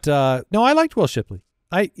 But no, I liked Will Shipley.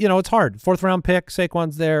 It's hard. 4th round pick,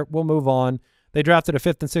 Saquon's there. We'll move on. They drafted a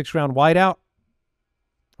 5th and 6th round wideout,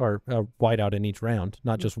 or a wideout in each round,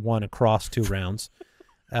 not just one across 2 rounds.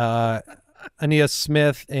 Aeneas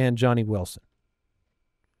Smith and Johnny Wilson.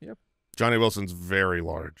 Yep. Johnny Wilson's very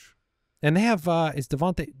large. And they have is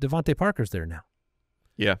Devontae Parker's there now.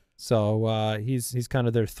 Yeah. So he's kind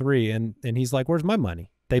of their 3, and he's like, "Where's my money?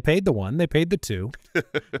 They paid the 1, they paid the 2.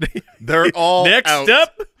 They're all next out.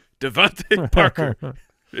 up, Devontae Parker.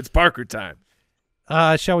 It's Parker time.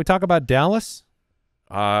 Shall we talk about Dallas?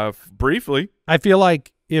 Briefly. I feel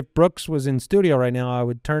like if Brooks was in studio right now, I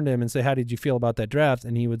would turn to him and say, "How did you feel about that draft?"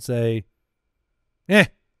 And he would say,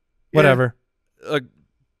 whatever.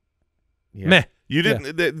 Meh. You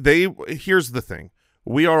didn't. Here's the thing: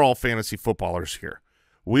 we are all fantasy footballers here.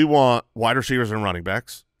 We want wide receivers and running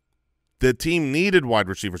backs. The team needed wide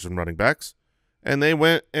receivers and running backs, and they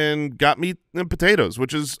went and got meat and potatoes,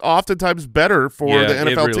 which is oftentimes better for the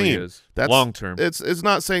NFL it really team. Is. That's long term. It's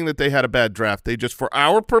not saying that they had a bad draft. They just, for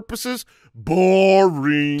our purposes,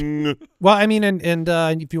 boring. Well, I mean, and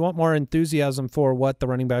if you want more enthusiasm for what the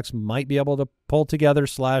running backs might be able to pull together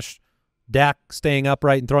 / Dak staying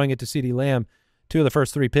upright and throwing it to CeeDee Lamb, 2 of the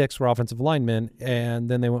first 3 picks were offensive linemen, and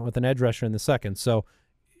then they went with an edge rusher in the 2nd. So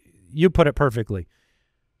you put it perfectly.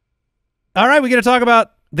 All right, we got to talk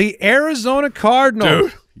about the Arizona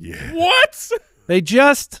Cardinals. Dude, yeah. What? They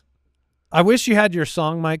just I wish you had your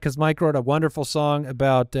song, Mike, because Mike wrote a wonderful song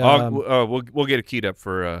about. We'll get it keyed up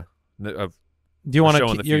for. Do you want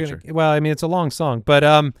to? You're gonna, well, I mean, it's a long song, but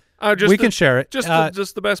we can share it. Just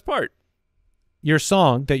the best part. Your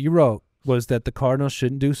song that you wrote was that the Cardinals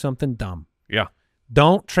shouldn't do something dumb. Yeah.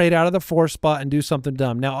 Don't trade out of the 4 spot and do something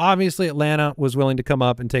dumb. Now, obviously, Atlanta was willing to come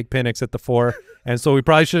up and take Penix at the 4, and so we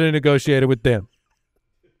probably should have negotiated with them.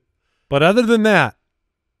 But other than that,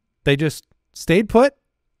 they just stayed put,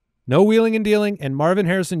 no wheeling and dealing, and Marvin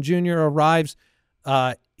Harrison Jr. arrives.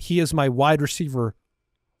 He is my wide receiver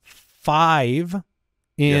 5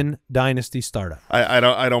 in Dynasty startup.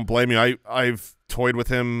 I don't blame you. I've toyed with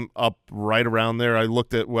him up right around there. I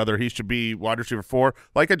looked at whether he should be wide receiver 4.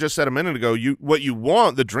 Like I just said a minute ago, what you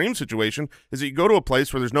want, the dream situation, is that you go to a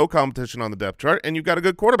place where there's no competition on the depth chart and you've got a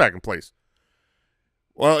good quarterback in place.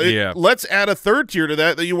 Well, let's add a third tier to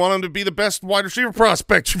that you want him to be the best wide receiver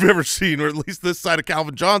prospect you've ever seen, or at least this side of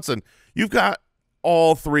Calvin Johnson. You've got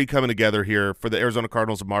all 3 coming together here for the Arizona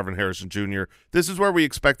Cardinals and Marvin Harrison Jr. This is where we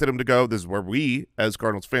expected him to go. This is where we, as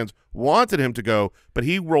Cardinals fans, wanted him to go, but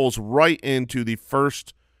he rolls right into the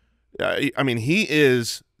first he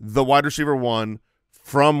is the wide receiver 1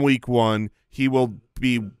 from week 1. He will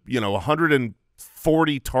be,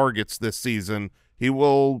 140 targets this season. He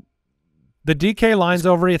will. The DK line's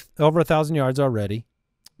over 1,000 yards already.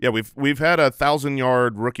 Yeah, we've had a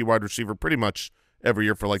 1,000-yard rookie wide receiver pretty much every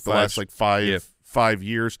year for the last 5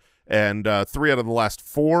 years, and 3 out of the last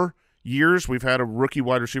 4 years we've had a rookie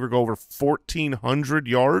wide receiver go over 1,400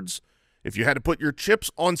 yards. If you had to put your chips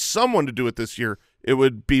on someone to do it this year, it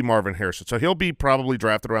would be Marvin Harrison. So he'll be probably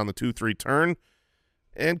drafted around the 2-3 turn,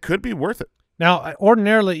 and could be worth it. Now,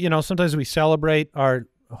 ordinarily, sometimes we celebrate our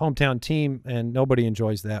hometown team, and nobody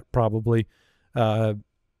enjoys that probably on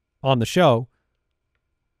the show.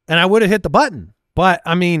 And I would have hit the button, but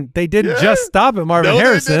I mean, they didn't just stop at Marvin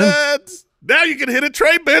Harrison. They didn't. Now you can hit it,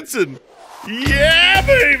 Trey Benson. Yeah,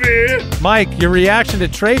 baby. Mike, your reaction to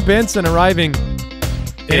Trey Benson arriving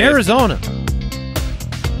in Arizona?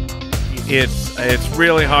 It's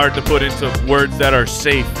really hard to put into words that are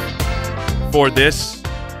safe for this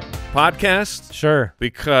podcast. Sure.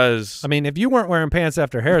 Because I mean, if you weren't wearing pants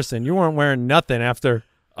after Harrison, you weren't wearing nothing after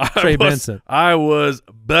Trey Benson. I was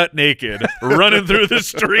butt naked running through the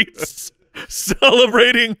streets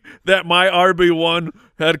celebrating that my RB1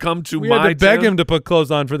 had come to we my had to beg town. him to put clothes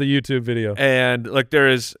on for the YouTube video. And there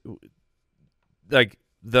is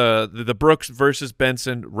the Brooks versus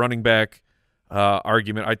Benson running back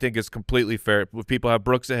argument, I think is completely fair. If people have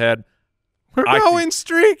Brooks ahead, we're going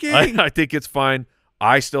streaking. I think it's fine.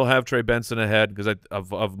 I still have Trey Benson ahead because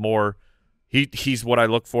of more. He's what I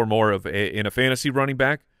look for more of in a fantasy running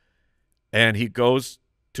back, and he goes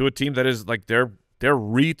to a team that is they're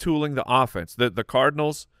retooling the offense. The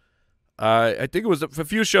Cardinals, I think it was a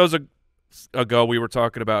few shows ago we were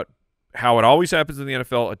talking about how it always happens in the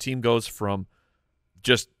NFL. A team goes from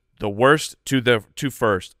just the worst to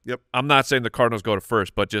first. Yep. I'm not saying the Cardinals go to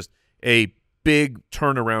first, but just a big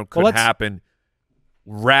turnaround could happen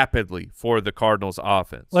rapidly for the Cardinals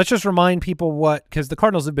offense. Let's just remind people because the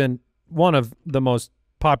Cardinals have been one of the most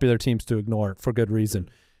popular teams to ignore for good reason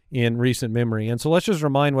in recent memory. And so let's just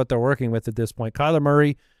remind what they're working with at this point. Kyler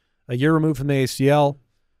Murray, a year removed from the ACL,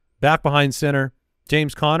 back behind center.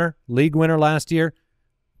 James Conner, league winner last year.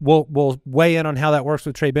 We'll weigh in on how that works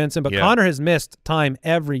with Trey Benson, but Conner has missed time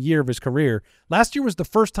every year of his career. Last year was the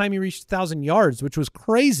first time he reached 1,000 yards, which was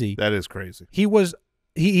crazy. That is crazy.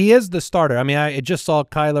 He is the starter. I mean, I just saw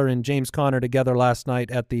Kyler and James Conner together last night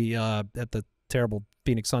at the terrible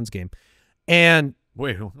Phoenix Suns game. And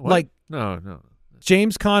wait, what? No.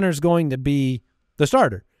 James Conner's going to be the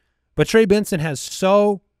starter. But Trey Benson has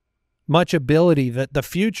so much ability that the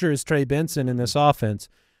future is Trey Benson in this offense.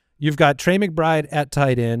 You've got Trey McBride at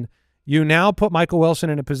tight end. You now put Michael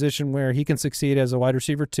Wilson in a position where he can succeed as a wide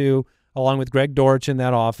receiver 2, along with Greg Dortch in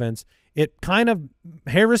that offense. It kind of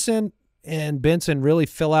Harrison and Benson really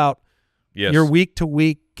fill out your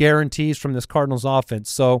week-to-week guarantees from this Cardinals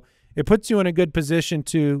offense. So it puts you in a good position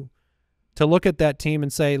to look at that team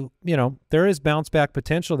and say, there is bounce-back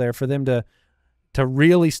potential there for them to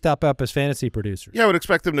really step up as fantasy producers. Yeah, I would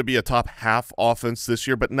expect them to be a top half offense this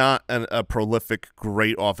year, but not a prolific,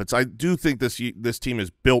 great offense. I do think this team is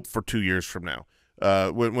built for 2 years from now.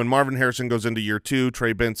 When Marvin Harrison goes into year 2,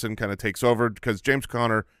 Trey Benson kind of takes over because James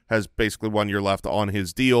Conner has basically 1 year left on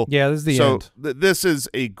his deal. Yeah, this is the end. So this is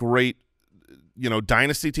a great,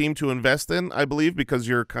 dynasty team to invest in, I believe, because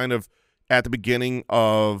you're kind of at the beginning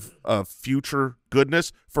of future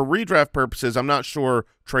goodness. For redraft purposes, I'm not sure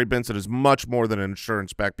Trey Benson is much more than an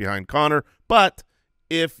insurance back behind Conner, but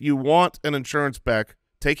if you want an insurance back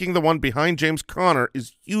taking the one behind James Conner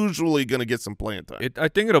is usually going to get some playing time. I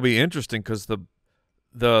think it'll be interesting because the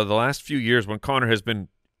last few years when Conner has been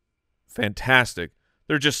fantastic,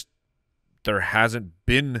 there hasn't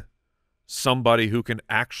been somebody who can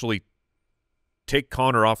actually take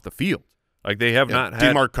Conner off the field. Like they have not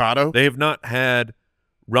had DeMarcado. They have not had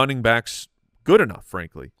running backs good enough,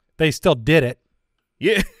 frankly. They still did it.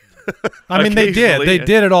 Yeah. I mean, they did. They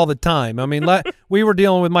did it all the time. I mean, we were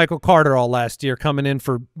dealing with Michael Carter all last year coming in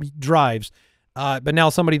for drives. But now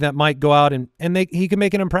somebody that might go out and he can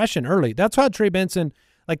make an impression early. That's how Trey Benson,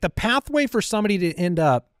 like the pathway for somebody to end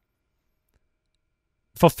up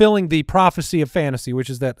fulfilling the prophecy of fantasy, which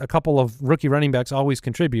is that a couple of rookie running backs always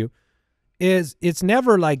contribute, is it's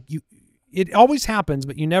never like it always happens,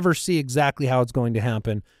 but you never see exactly how it's going to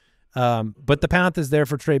happen. But the path is there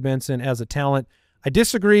for Trey Benson as a talent. I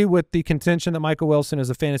disagree with the contention that Michael Wilson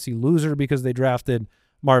is a fantasy loser because they drafted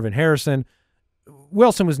Marvin Harrison.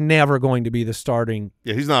 Wilson was never going to be the starting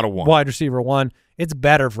he's not a one. Wide receiver one. It's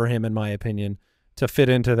better for him, in my opinion, to fit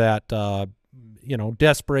into that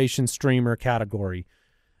desperation streamer category.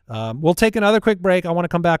 We'll take another quick break. I want to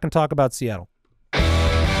come back and talk about Seattle.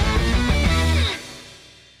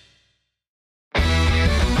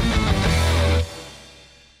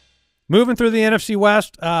 Moving through the NFC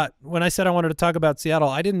West, when I said I wanted to talk about Seattle,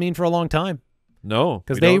 I didn't mean for a long time. No,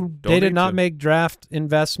 because they did not make draft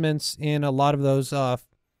investments in a lot of those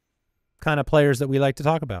kind of players that we like to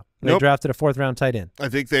talk about. They drafted a 4th-round tight end. I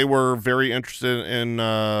think they were very interested in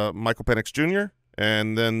Michael Penix Jr.,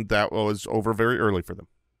 and then that was over very early for them.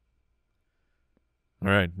 All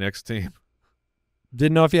right, next team.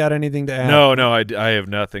 Didn't know if you had anything to add. No, I have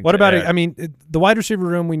nothing. What about it? I mean, the wide receiver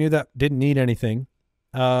room, we knew that didn't need anything.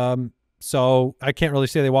 So I can't really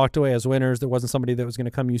say they walked away as winners. There wasn't somebody that was going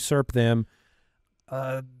to come usurp them.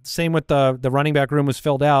 Same with the running back room was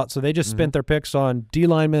filled out, so they just spent their picks on D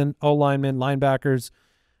linemen, O linemen, linebackers,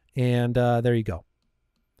 and there you go.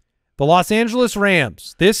 The Los Angeles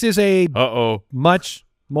Rams. This is a much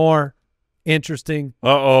more interesting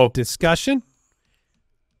discussion.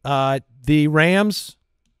 The Rams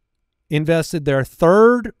invested their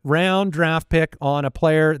 3rd-round draft pick on a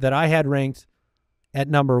player that I had ranked at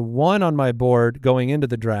number 1 on my board going into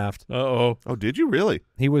the draft. Oh, did you really?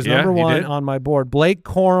 He was number 1 on my board. Blake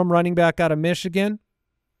Corum, running back out of Michigan,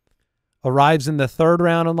 arrives in the 3rd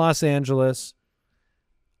round in Los Angeles.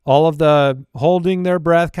 All of the holding their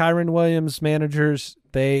breath Kyren Williams managers,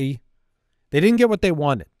 they didn't get what they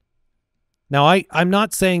wanted. Now, I'm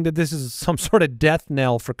not saying that this is some sort of death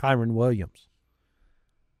knell for Kyren Williams,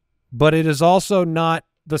 but it is also not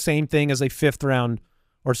the same thing as a 5th round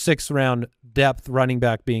or 6th round depth running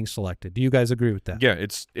back being selected. Do you guys agree with that? Yeah,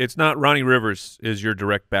 it's not Ronnie Rivers is your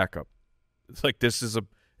direct backup. It's like it's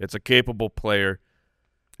a capable player.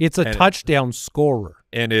 It's a touchdown scorer.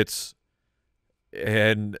 I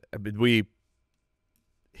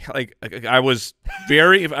was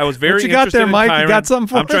very what you got interested there, in Mike? Kyren. You got something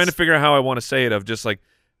for I'm us? trying to figure out how I want to say it, of just like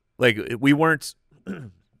we weren't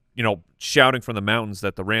shouting from the mountains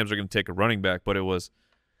that the Rams are going to take a running back, but it was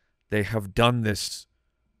they have done this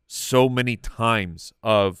so many times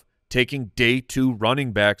of taking day 2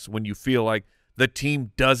 running backs when you feel like the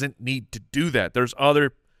team doesn't need to do that. There's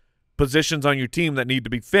other positions on your team that need to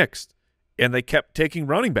be fixed, and they kept taking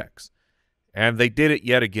running backs, and they did it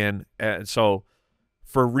yet again. And so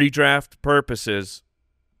for redraft purposes,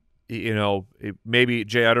 maybe,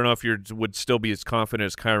 Jay, I don't know if you would still be as confident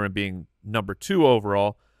as Kyren being number 2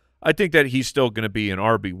 overall. I think that he's still going to be an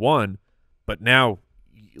RB1, but now,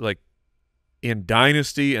 like, in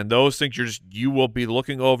Dynasty and those things, you will be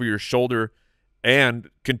looking over your shoulder and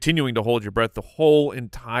continuing to hold your breath the whole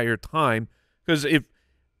entire time. Because if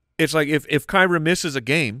Kyren misses a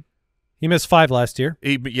game, he missed 5 last year.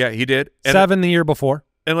 He did. And 7 the year before.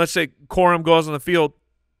 And let's say Corum goes on the field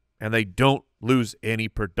and they don't lose any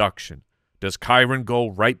production. Does Kyren go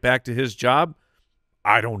right back to his job?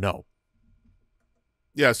 I don't know.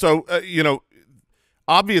 Yeah, so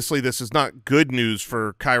obviously this is not good news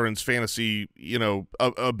for Kyren's fantasy,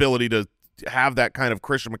 ability to have that kind of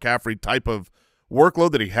Christian McCaffrey type of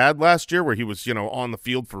workload that he had last year, where he was, on the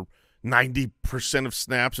field for 90% of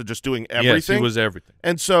snaps and just doing everything. Yes, he was everything.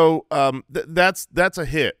 And so that's a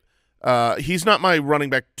hit. He's not my running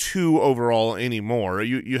back 2 overall anymore.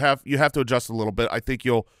 You have to adjust a little bit. I think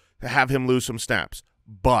you'll have him lose some snaps,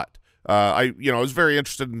 but I was very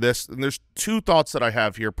interested in this, and there's 2 thoughts that I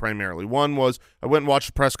have here primarily. One was I went and watched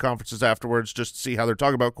the press conferences afterwards just to see how they're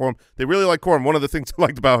talking about Corum. They really like Corum. One of the things I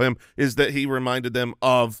liked about him is that he reminded them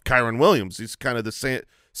of Kyren Williams. He's kind of the same,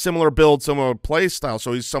 similar build, similar play style,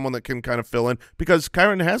 so he's someone that can kind of fill in because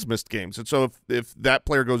Kyren has missed games. And so if that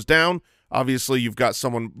player goes down, Obviously, you've got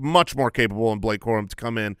someone much more capable in Blake Corum to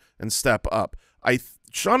come in and step up.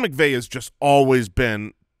 Sean McVay has just always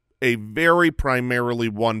been a very primarily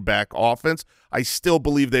one-back offense. I still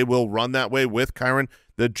believe they will run that way with Kyren.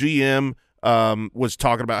 The GM was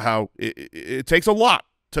talking about how it takes a lot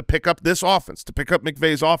to pick up this offense, to pick up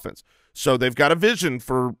McVay's offense. So they've got a vision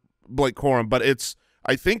for Blake Corum, but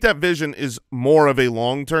I think that vision is more of a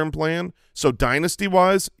long-term plan. So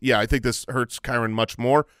dynasty-wise, yeah, I think this hurts Kyren much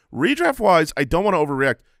more. Redraft-wise, I don't want to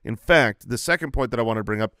overreact. In fact, the second point that I want to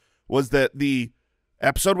bring up was that the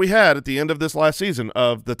episode we had at the end of this last season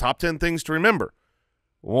of the top 10 things to remember,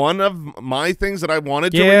 one of my things that I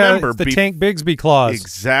wanted to remember. Yeah, the Tank Bigsby clause.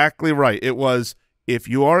 Exactly right. It was, if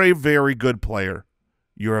you are a very good player,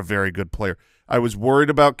 you're a very good player. I was worried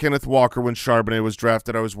about Kenneth Walker when Charbonnet was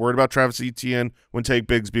drafted. I was worried about Travis Etienne when Tank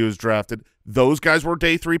Bigsby was drafted. Those guys were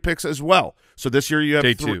day 3 picks as well. So this year you have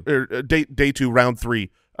day 2, round 3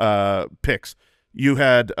 picks. You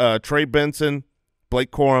had Trey Benson,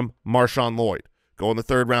 Blake Corum, Marshawn Lloyd go in the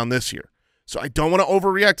 3rd round this year. So I don't want to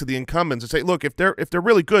overreact to the incumbents and say, look, if they're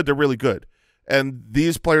really good, they're really good. And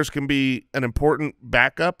these players can be an important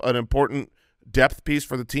backup, an important depth piece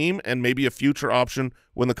for the team, and maybe a future option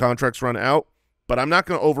when the contracts run out. But I'm not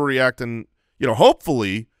going to overreact, and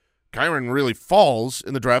hopefully Kyren really falls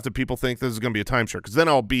in the draft and people think this is going to be a timeshare, because then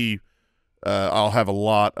I'll have a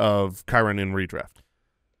lot of Kyren in redraft.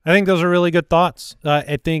 I think those are really good thoughts.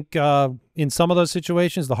 I think in some of those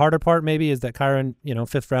situations, the harder part maybe is that Kyren,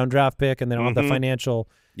 5th round draft pick, and they don't have the financial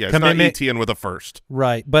commitment. It's not ETN with a first.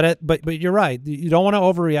 Right, but you're right. You don't want to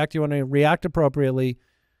overreact. You want to react appropriately.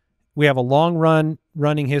 We have a long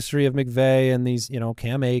running history of McVay and these,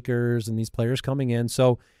 Cam Akers and these players coming in.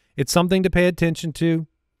 So it's something to pay attention to.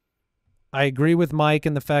 I agree with Mike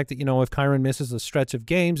in the fact that, if Kyren misses a stretch of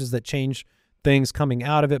games, is that change things coming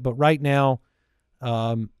out of it. But right now,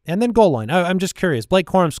 and then goal line. I'm just curious. Blake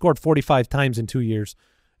Corum scored 45 times in 2 years,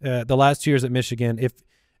 the last 2 years at Michigan. If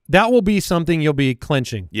that will be something you'll be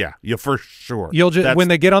clenching. Yeah, for sure. You'll just when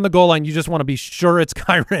they get on the goal line, you just want to be sure it's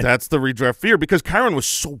Kyren. That's the redraft fear, because Kyren was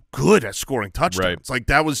so good at scoring touchdowns. Right. Like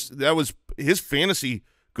that was his fantasy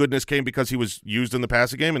goodness came because he was used in the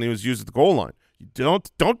passing game and he was used at the goal line.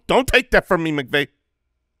 Don't take that from me, McVay.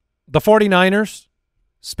 The 49ers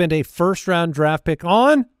spent a 1st round draft pick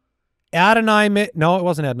on no, it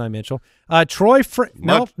wasn't Adonai Mitchell. Not Troy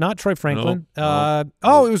Franklin. No.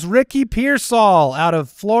 It was Ricky Pearsall out of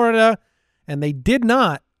Florida, and they did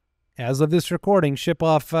not, as of this recording, ship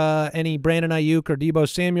off any Brandon Ayuk or Deebo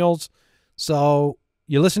Samuels. So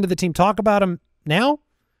you listen to the team talk about him now,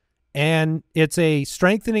 and it's a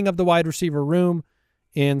strengthening of the wide receiver room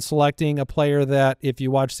in selecting a player that, if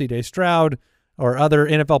you watch C.J. Stroud or other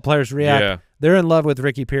NFL players react, they're in love with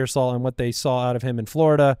Ricky Pearsall and what they saw out of him in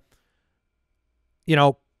Florida.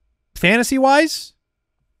 Fantasy-wise,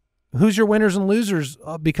 who's your winners and losers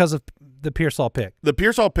because of the Pearsall pick? The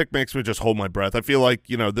Pearsall pick makes me just hold my breath. I feel like,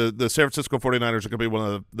 the San Francisco 49ers are going to be one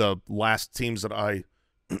of the last teams that I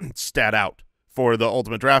stat out for the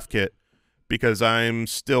Ultimate Draft Kit, because I'm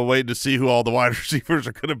still waiting to see who all the wide receivers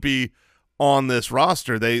are going to be on this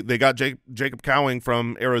roster. They got Jacob Cowing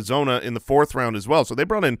from Arizona in the 4th round as well, so they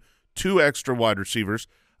brought in 2 extra wide receivers.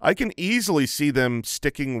 I can easily see them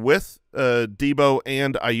sticking with Deebo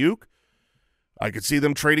and Ayuk. I could see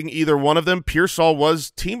them trading either one of them. Pearsall was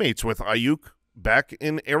teammates with Ayuk back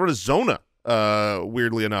in Arizona,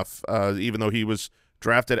 weirdly enough, even though he was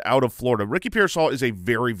drafted out of Florida. Ricky Pearsall is a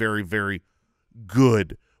very, very, very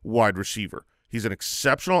good wide receiver. He's an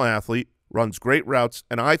exceptional athlete, runs great routes,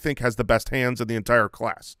 and I think has the best hands in the entire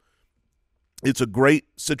class. It's a great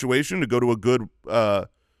situation to go to a good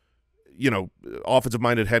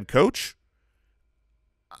offensive-minded head coach.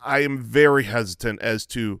 I am very hesitant as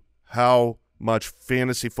to how much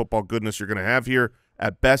fantasy football goodness you're going to have here.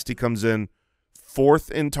 At best, he comes in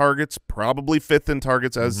 4th in targets, probably 5th in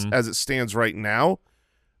targets as it stands right now.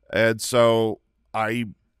 And so I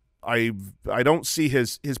don't see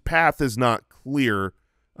his path is not clear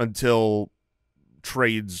until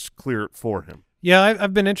trades clear it for him. Yeah,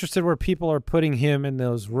 I've been interested where people are putting him in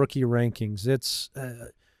those rookie rankings. It's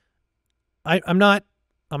I'm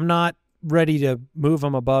not ready to move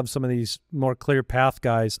him above some of these more clear path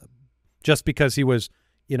guys just because he was,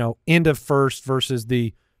 end of 1st versus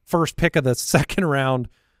the 1st pick of the 2nd round,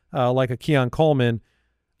 like a Keon Coleman.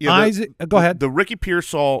 Yeah, go ahead. The Ricky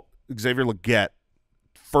Pearsall, Xavier Legette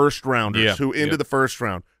 1st rounders who ended the 1st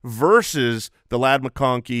round versus the Ladd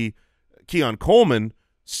McConkey, Keon Coleman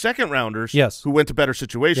 2nd rounders who went to better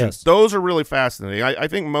situations. Yes. Those are really fascinating. I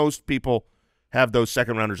think most people have those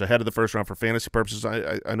 2nd rounders ahead of the 1st round for fantasy purposes.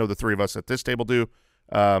 I know the 3 of us at this table do.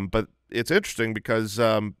 But it's interesting because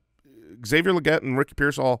Xavier Legette and Ricky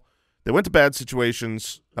Pearsall, they went to bad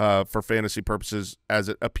situations for fantasy purposes as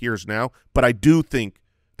it appears now, but I do think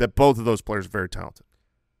that both of those players are very talented.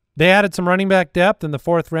 They added some running back depth in the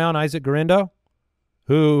 4th round, Isaac Garindo,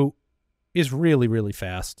 who is really, really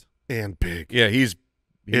fast. And big. Yeah, he's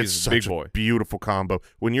it's a big such boy. A beautiful combo.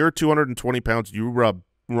 When you're 220 pounds, you run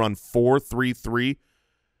 4.33.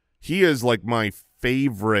 He is like my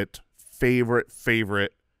favorite.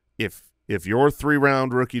 If your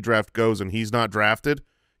 3-round rookie draft goes and he's not drafted,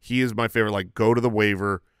 he is my favorite. Like, go to the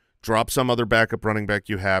waiver, drop some other backup running back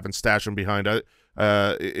you have, and stash him behind.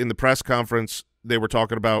 In the press conference, they were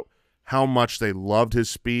talking about how much they loved his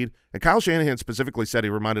speed. And Kyle Shanahan specifically said he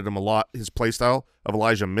reminded him a lot, his play style, of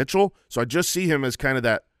Elijah Mitchell. So I just see him as kind of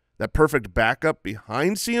that perfect backup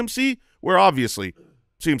behind CMC, where obviously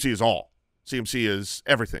CMC is all. CMC is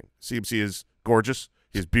everything. CMC is gorgeous.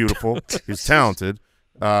 He's beautiful. He's talented.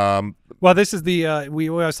 Well, this is the we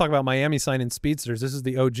always talk about Miami signing speedsters. This is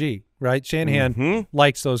the OG, right? Shanahan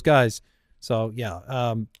likes those guys. So, yeah.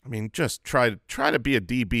 I mean, just try to be a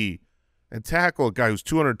DB and tackle a guy who's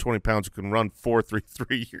 220 pounds who can run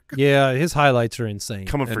 4.33. Yeah, his highlights are insane.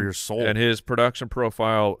 Coming for your soul. And his production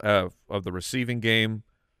profile of the receiving game,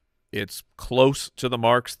 it's close to the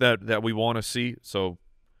marks that we want to see. So,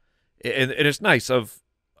 and it's nice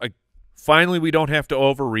finally we don't have to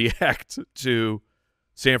overreact to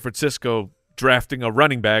San Francisco drafting a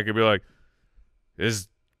running back and be like, is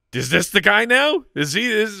this the guy now? We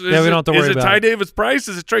don't have to worry about it. Is it Ty Davis Price?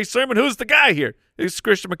 Is it Trey Sermon? Who's the guy here? It's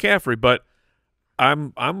Christian McCaffrey. But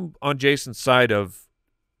I'm on Jason's side of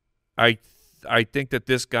I think that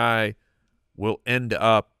this guy will end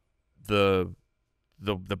up the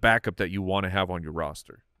backup that you want to have on your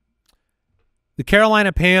roster. The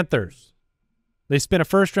Carolina Panthers. They spent a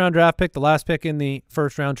 1st-round draft pick, the last pick in the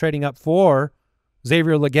 1st round, trading up for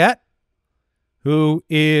Xavier Legette, who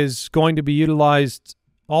is going to be utilized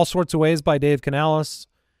all sorts of ways by Dave Canales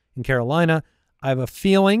in Carolina. I have a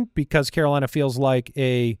feeling, because Carolina feels like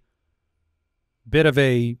a bit of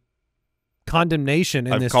a condemnation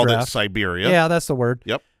in this draft. I've called it Siberia. Yeah, that's the word.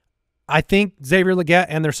 Yep. I think Xavier Legette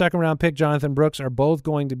and their 2nd-round pick, Jonathan Brooks, are both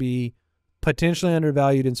going to be potentially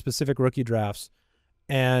undervalued in specific rookie drafts.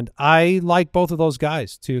 And I like both of those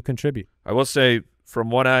guys to contribute. I will say, from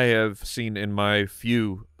what I have seen in my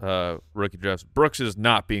few rookie drafts, Brooks is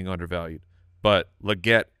not being undervalued, but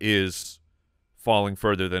Legette is falling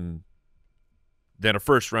further than a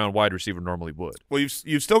 1st-round wide receiver normally would. Well,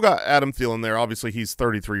 you've still got Adam Thielen there. Obviously, he's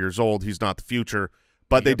 33 years old. He's not the future.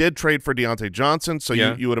 But they did trade for Deontay Johnson, so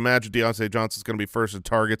you would imagine Deontay Johnson's going to be first in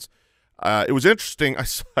targets. It was interesting.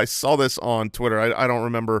 I saw this on Twitter. I don't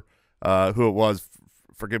remember who it was.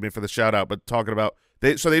 Forgive me for the shout-out, but talking about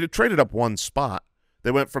they traded up one spot.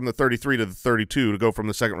 They went from the 33 to the 32 to go from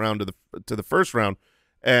the 2nd round to the 1st round.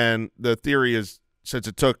 And the theory is, since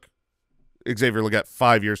it took Xavier Legette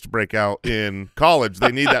 5 years to break out in college,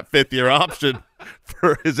 they need that 5th-year option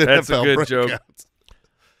for his NFL That's a good breakout. joke.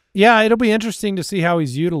 Yeah, it'll be interesting to see how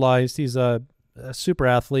he's utilized. He's a super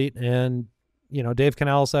athlete, and Dave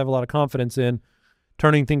Canales I have a lot of confidence in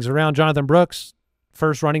turning things around. Jonathan Brooks,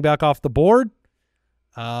 1st running back off the board.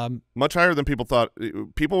 Much higher than people thought.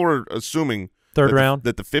 People were assuming 3rd round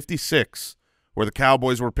that the 56, where the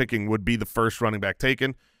Cowboys were picking, would be the 1st running back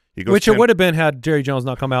taken. Which it would have been had Jerry Jones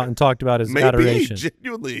not come out and talked about his adoration.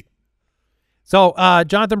 Genuinely. So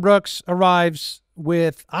Jonathan Brooks arrives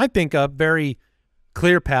with, I think, a very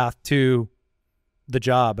clear path to the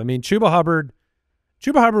job. I mean, Chuba Hubbard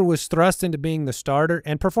was thrust into being the starter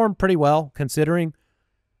and performed pretty well considering,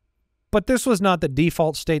 but this was not the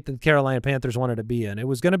default state that the Carolina Panthers wanted to be in. It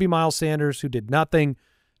was going to be Miles Sanders, who did nothing.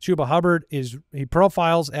 Chuba Hubbard he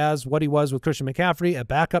profiles as what he was with Christian McCaffrey, a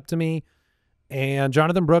backup to me, and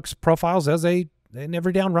Jonathan Brooks profiles as an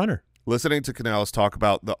every down runner. Listening to Canales talk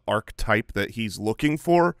about the archetype that he's looking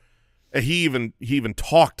for, he even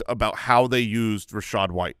talked about how they used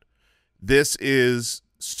Rachaad White. This is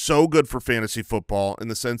so good for fantasy football in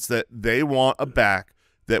the sense that they want a back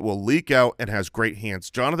that will leak out and has great hands.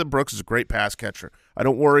 Jonathan Brooks is a great pass catcher. I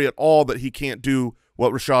don't worry at all that he can't do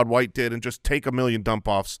what Rachaad White did and just take a million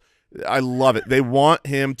dump-offs. I love it. They want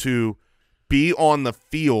him to be on the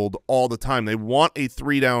field all the time. They want a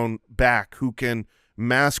 3-down back who can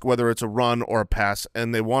mask whether it's a run or a pass,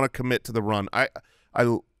 and they want to commit to the run. I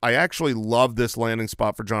actually love this landing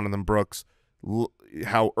spot for Jonathan Brooks,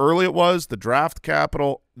 how early it was, the draft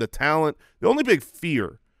capital, the talent. The only big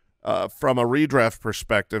fear from a redraft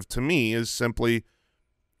perspective to me is simply,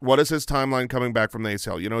 what is his timeline coming back from the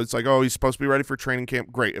ACL? It's like, oh, he's supposed to be ready for training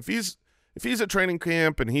camp. Great. If he's at training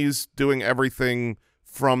camp and he's doing everything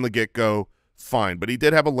from the get-go, fine. But he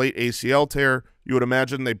did have a late ACL tear. You would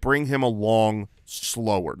imagine they bring him along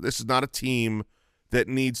slower. This is not a team that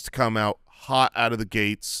needs to come out hot out of the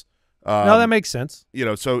gates. No, that makes sense. You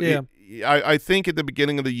know, so yeah. I think at the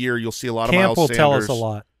beginning of the year you'll see a lot of Camp Miles will Sanders. tell us a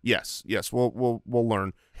lot. Yes, we'll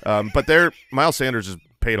learn. But Miles Sanders has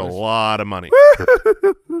paid a lot of money.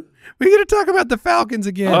 We're going to talk about the Falcons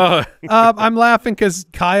again. I'm laughing because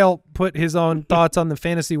Kyle put his own thoughts on the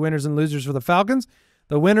fantasy winners and losers for the Falcons.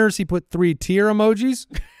 The winners, he put 3 tear emojis,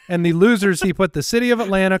 and the losers, he put the city of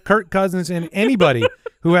Atlanta, Kirk Cousins, and anybody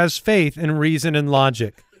who has faith in reason and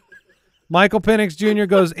logic. Michael Penix Jr.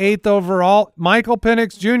 goes 8th overall. Michael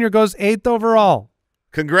Penix Jr. goes 8th overall.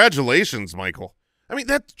 Congratulations, Michael. I mean,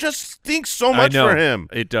 that just stinks so much for him.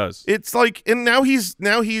 It does. It's like, and now he's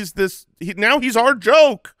our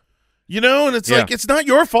joke, you know. And it's like, it's not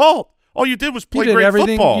your fault. All you did was play great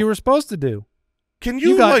everything football. You were supposed to do. Can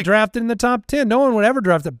you got drafted in the top 10? No one would ever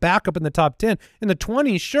draft a backup in the top 10. In the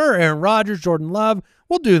 20s, sure. Aaron Rodgers, Jordan Love,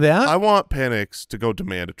 we'll do that. I want Penix to go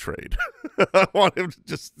demand a trade. I want him to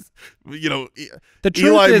just,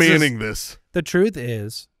 Eli Manning this. The truth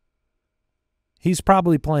is, he's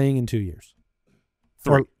probably playing in 2 years.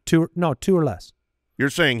 3. Or 2 or less.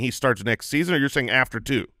 You're saying he starts next season, or you're saying after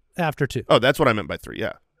 2? After 2. Oh, that's what I meant by 3.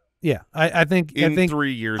 Yeah. Yeah, I think in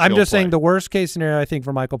 3 years. I'm just saying the worst case scenario I think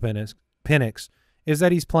for Michael Penix is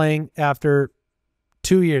that he's playing after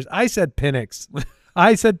 2 years. I said Penix.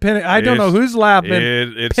 I said Penix. I don't know who's laughing.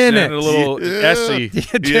 It sounded a little essy.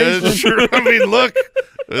 Yeah, sure. I mean, look,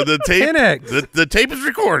 the tape. The tape is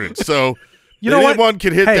recorded, so. Anyone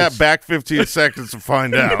can hit that back 15 seconds to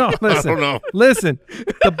find out. No, listen, I don't know. Listen,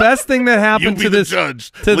 the best thing that happened to this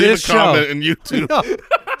judge. To Leave this a comment show. and YouTube.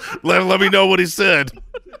 No. let me know what he said.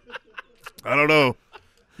 I don't know.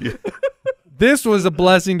 Yeah. This was a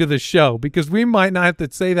blessing to the show because we might not have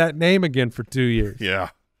to say that name again for 2 years. Yeah,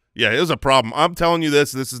 it was a problem. I'm telling you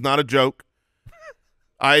this. This is not a joke.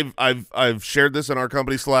 I've shared this in our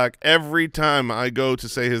company Slack. Every time I go to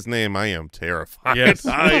say his name, I am terrified. Yes.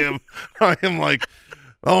 I am like,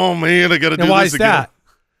 oh man, I got to do why this is again.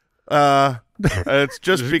 That? It's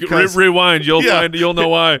just because rewind. You'll know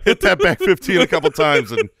why. Hit that back 15 a couple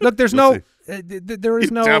times and look. There's there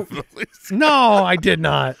is no. Definitely. No, I did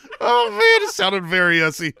not. Oh man, it sounded very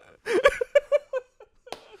ussy.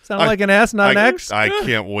 Sound like an S, not an X. I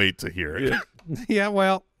can't wait to hear it. Yeah,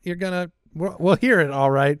 well, we'll hear it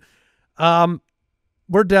all right.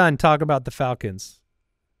 We're done talking about the Falcons.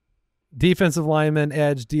 Defensive lineman,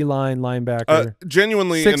 edge, D-line, linebacker.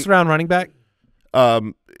 Genuinely, 6th round running back.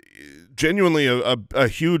 Genuinely a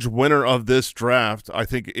huge winner of this draft, I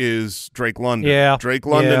think, is Drake London. Yeah. Drake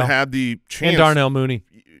London had the chance. And Darnell Mooney.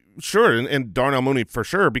 Sure, and Darnell Mooney for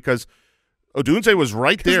sure, because Odunze was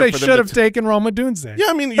right there. They should have taken Rome Odunze. Yeah,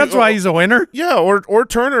 I mean, that's why he's a winner. Yeah, or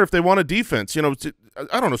Turner if they want a defense.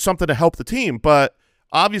 I don't know, something to help the team. But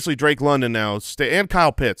obviously Drake London now and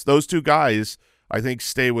Kyle Pitts, those two guys, I think,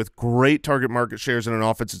 stay with great target market shares in an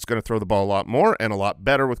offense that's going to throw the ball a lot more and a lot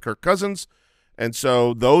better with Kirk Cousins. And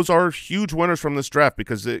so those are huge winners from this draft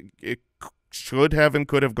because it should have and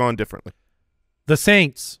could have gone differently. The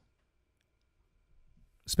Saints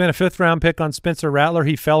spent a 5th round pick on Spencer Rattler.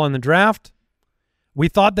 He fell in the draft. We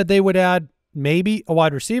thought that they would add maybe a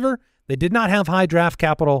wide receiver. They did not have high draft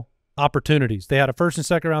capital opportunities. They had a 1st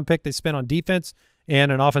and 2nd round pick they spent on defense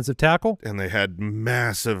and an offensive tackle. And they had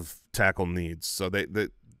massive tackle needs, so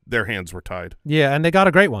their hands were tied. Yeah, and they got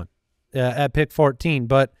a great one at pick 14.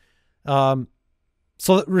 But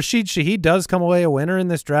so Rashid Shaheed does come away a winner in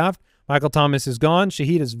this draft. Michael Thomas is gone.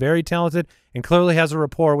 Shaheed is very talented and clearly has a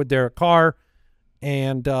rapport with Derek Carr,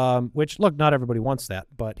 and which, look, not everybody wants that,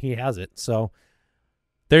 but he has it. So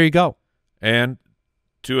there you go. And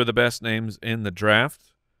 2 of the best names in the draft.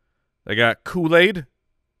 They got Kool-Aid.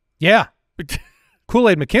 Yeah.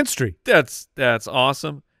 Kool-Aid McKinstry. That's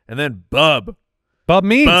awesome. And then Bub. Bub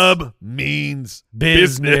means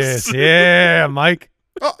business. Yeah, Mike.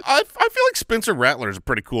 I feel like Spencer Rattler is a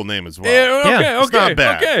pretty cool name as well. Yeah, it's not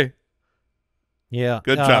bad. Okay. Yeah.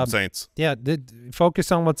 Good job, Saints. Yeah,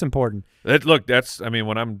 focus on what's important. Look, that's, I mean,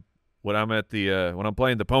 when I'm at the when I'm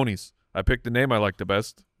playing the ponies, I pick the name I like the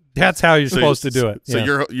best. That's how you're supposed to do it. So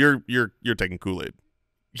yeah. you're taking Kool-Aid.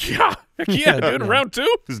 Yeah. Yeah, dude, round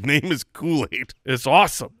 2. His name is Kool-Aid. It's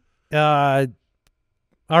awesome. All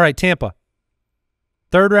right, Tampa.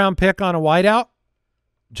 3rd round pick on a wideout,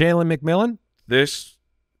 Jalen McMillan. This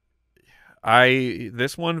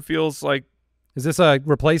one feels like, is this a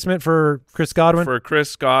replacement for Chris Godwin? For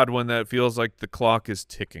Chris Godwin, that feels like the clock is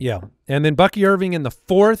ticking. Yeah. And then Bucky Irving in the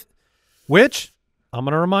 4th, which I'm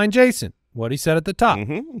going to remind Jason what he said at the top.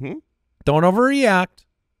 Mm-hmm. Don't overreact.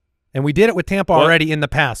 And we did it with Tampa already in the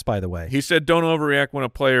past, by the way. He said don't overreact when a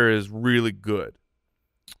player is really good.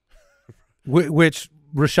 Which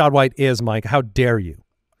Rachaad White is, Mike. How dare you?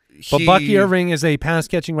 But Bucky Irving is a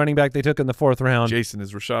pass-catching running back they took in the 4th round. Jason,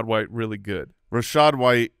 is Rachaad White really good? Rachaad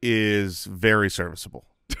White is very serviceable.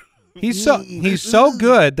 He's so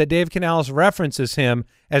good that Dave Canales references him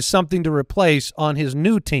as something to replace on his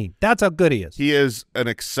new team. That's how good he is. He is an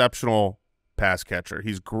exceptional pass catcher.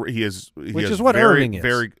 Which is what Irving is.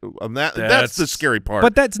 That's the scary part.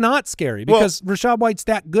 But that's not scary because Rachaad White's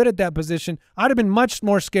that good at that position. I'd have been much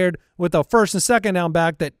more scared with a 1st and 2nd down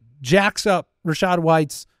back that jacks up Rachaad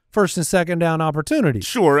White's 1st and 2nd down opportunities.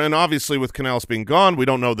 Sure, and obviously with Canales being gone, we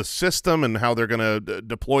don't know the system and how they're going to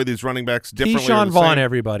deploy these running backs differently. Keyshawn Vaughn,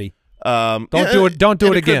 everybody. Don't do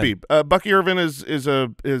it again. Could be. Bucky Irvin is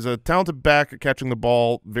a talented back at catching the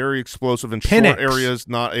ball, very explosive in Penix. short areas,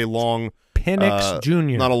 not a long Penix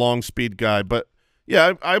Jr. Not a long speed guy. But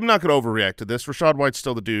yeah, I'm not going to overreact to this. Rachaad White's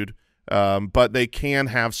still the dude, but they can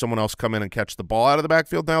have someone else come in and catch the ball out of the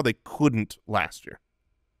backfield now. They couldn't last year.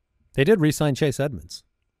 They did re-sign Chase Edmonds.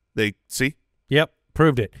 They see? Yep,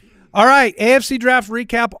 proved it. All right, AFC draft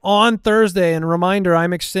recap on Thursday. And a reminder,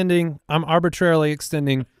 I'm arbitrarily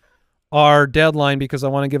extending our deadline because I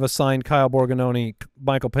want to give a signed Kyle Borgognoni,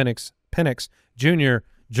 Michael Penix Jr.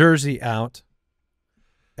 jersey out.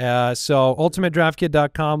 So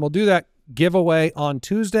ultimatedraftkit.com. We'll do that giveaway on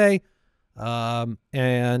Tuesday.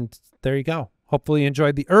 And there you go. Hopefully you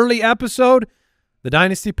enjoyed the early episode. The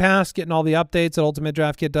Dynasty Pass, getting all the updates at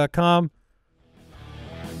ultimatedraftkit.com.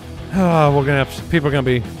 People are gonna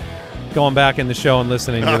be going back in the show and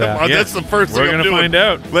listening to that. That's the first thing we're gonna find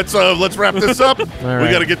out. Let's wrap this up. Right. We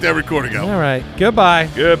got to get that recording out. All right. Goodbye.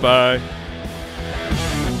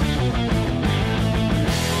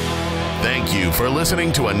 Thank you for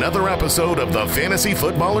listening to another episode of the Fantasy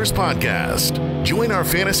Footballers Podcast. Join our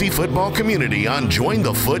fantasy football community on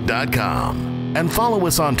jointhefoot.com and follow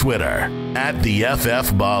us on Twitter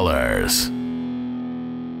 @TheFFBallers.